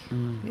 like,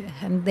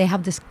 and they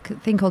have this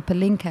thing called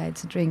palinka.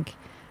 It's a drink.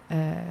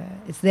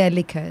 It's their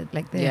liquor,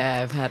 like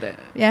I've had it.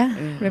 Yeah,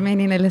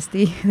 Romanian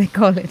LSD they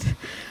call it.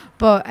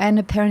 And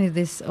apparently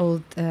this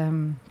old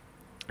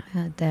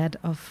dad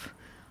of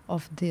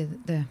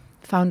the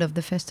founder of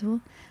the festival,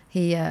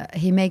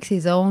 he makes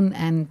his own,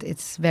 and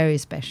it's very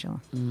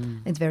special.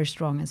 It's very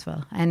strong as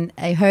well. And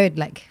I heard,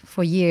 like,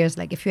 for years,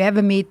 like, if you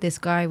ever meet this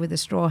guy with a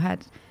straw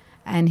hat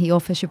and he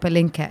offers you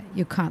palinka,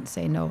 you can't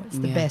say no. It's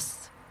the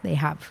best they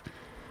have.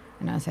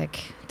 And I was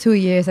like, 2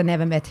 years, I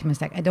never met him. I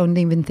was like, I don't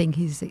even think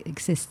he's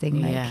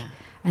existing. Like,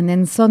 and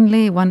then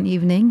suddenly one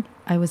evening,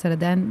 I was at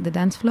the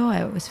dance floor.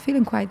 I was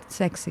feeling quite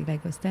sexy.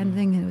 Like, I was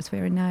dancing, and it was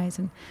very nice,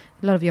 and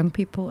a lot of young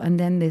people. And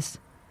then this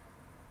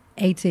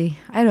 80,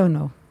 I don't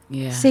know,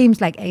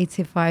 seems like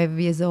 85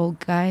 years old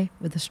guy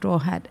with a straw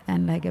hat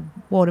and like a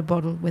water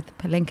bottle with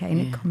Palenka in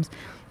it comes,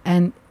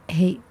 and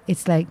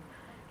it's like,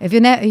 if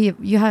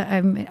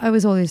I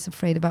was always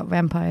afraid about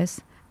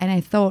vampires, and I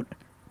thought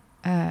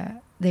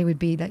they would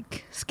be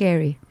like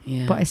scary,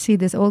 but I see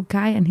this old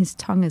guy and his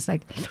tongue is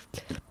like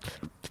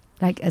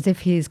as if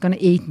he's gonna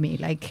eat me,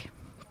 like.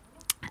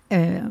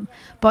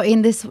 But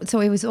in this, so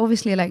it was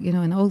obviously like, you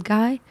know, an old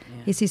guy.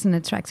 He sees an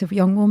attractive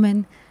young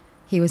woman.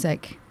 He was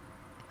like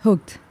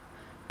hooked.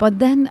 But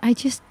then I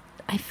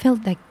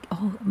felt like,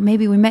 oh,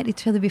 maybe we met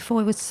each other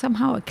before. It was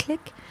somehow a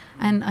click,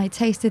 and I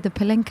tasted the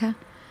Palenka,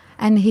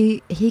 and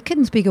he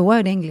couldn't speak a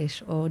word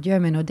English or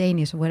German or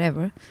Danish or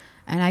whatever,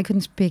 and I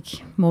couldn't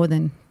speak more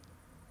than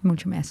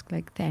mulțumesc,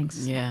 like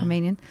thanks,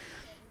 Romanian.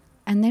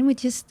 And then we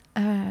just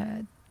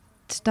I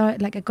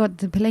got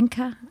the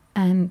Palenka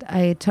and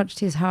I touched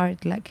his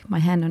heart, like my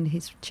hand on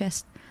his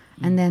chest,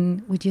 and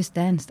then we just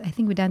danced. I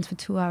think we danced for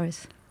 2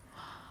 hours.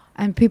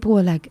 And people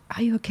were like,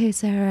 "Are you okay,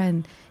 Sarah?"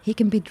 And he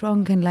can be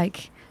drunk and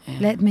like,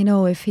 let me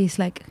know if he's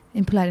like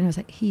impolite. And I was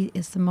like, he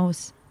is the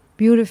most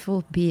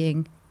beautiful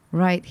being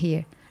right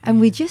here. And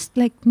we just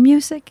like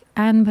music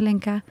and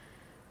Palenka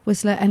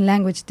was like, and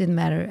language didn't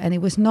matter. And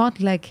it was not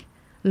like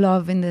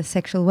love in the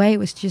sexual way. It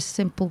was just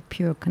simple,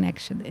 pure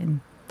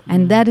connection.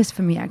 And that is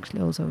for me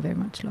actually also very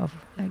much love,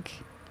 like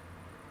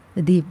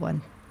the deep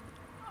one.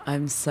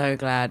 I'm so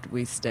glad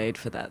we stayed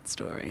for that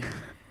story.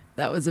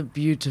 That was a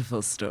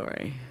beautiful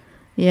story.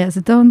 Yeah,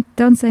 so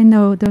don't say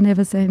no. Don't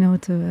ever say no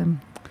to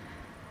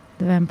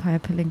the vampire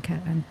Palenka.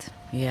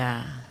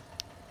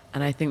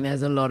 And I think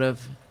there's a lot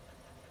of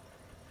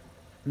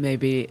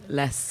maybe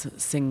less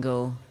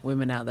single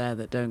women out there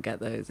that don't get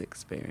those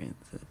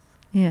experiences.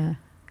 Yeah,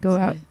 go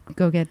out,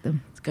 go get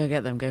them. Let's go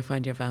get them. Go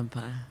find your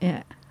vampire.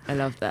 Yeah. I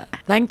love that.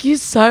 Thank you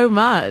so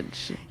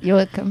much. You're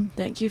welcome.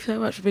 Thank you so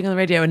much for being on the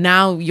radio. And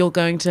now you're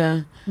going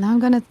to... Now I'm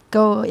going to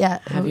go,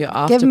 have your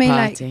after give me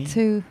party.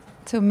 Like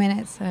 2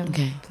 minutes.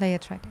 Play a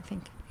track, I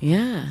think.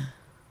 Yeah.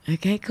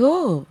 Okay,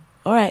 cool.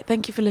 All right.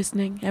 Thank you for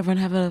listening. Everyone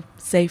have a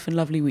safe and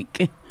lovely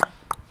week.